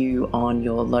support you on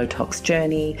your low tox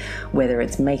journey, whether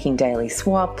it's making daily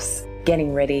swaps,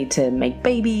 getting ready to make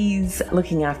babies,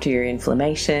 looking after your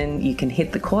inflammation. You can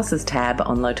hit the courses tab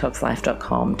on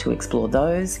lowtoxlife.com to explore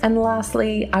those. And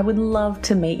lastly, I would love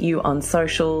to meet you on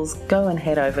socials. Go and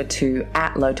head over to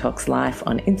 @lowtoxlife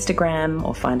on Instagram,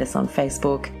 or find us on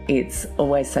Facebook. It's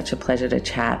always such a pleasure to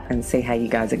chat and see how you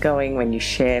guys are going when you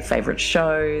share favorite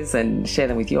shows and share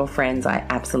them with your friends. I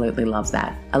absolutely love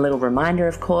that. A little reminder,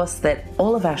 of course, that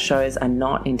all of our shows are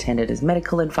not intended as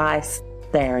medical advice.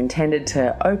 They are intended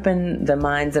to open the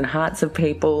minds and hearts of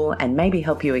people and maybe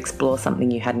help you explore something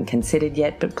you hadn't considered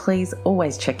yet, but please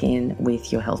always check in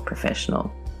with your health professional.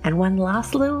 And one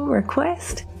last little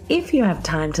request. If you have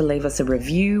time to leave us a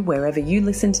review wherever you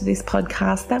listen to this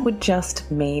podcast, that would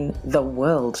just mean the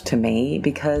world to me,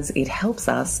 because it helps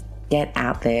us get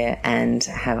out there and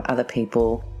have other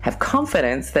people have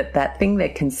confidence that that thing they're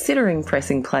considering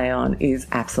pressing play on is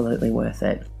absolutely worth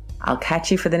it. I'll catch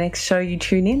you for the next show you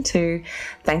tune into.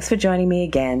 Thanks for joining me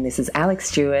again. This is Alex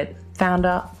Stewart,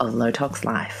 founder of Low Tox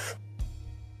Life.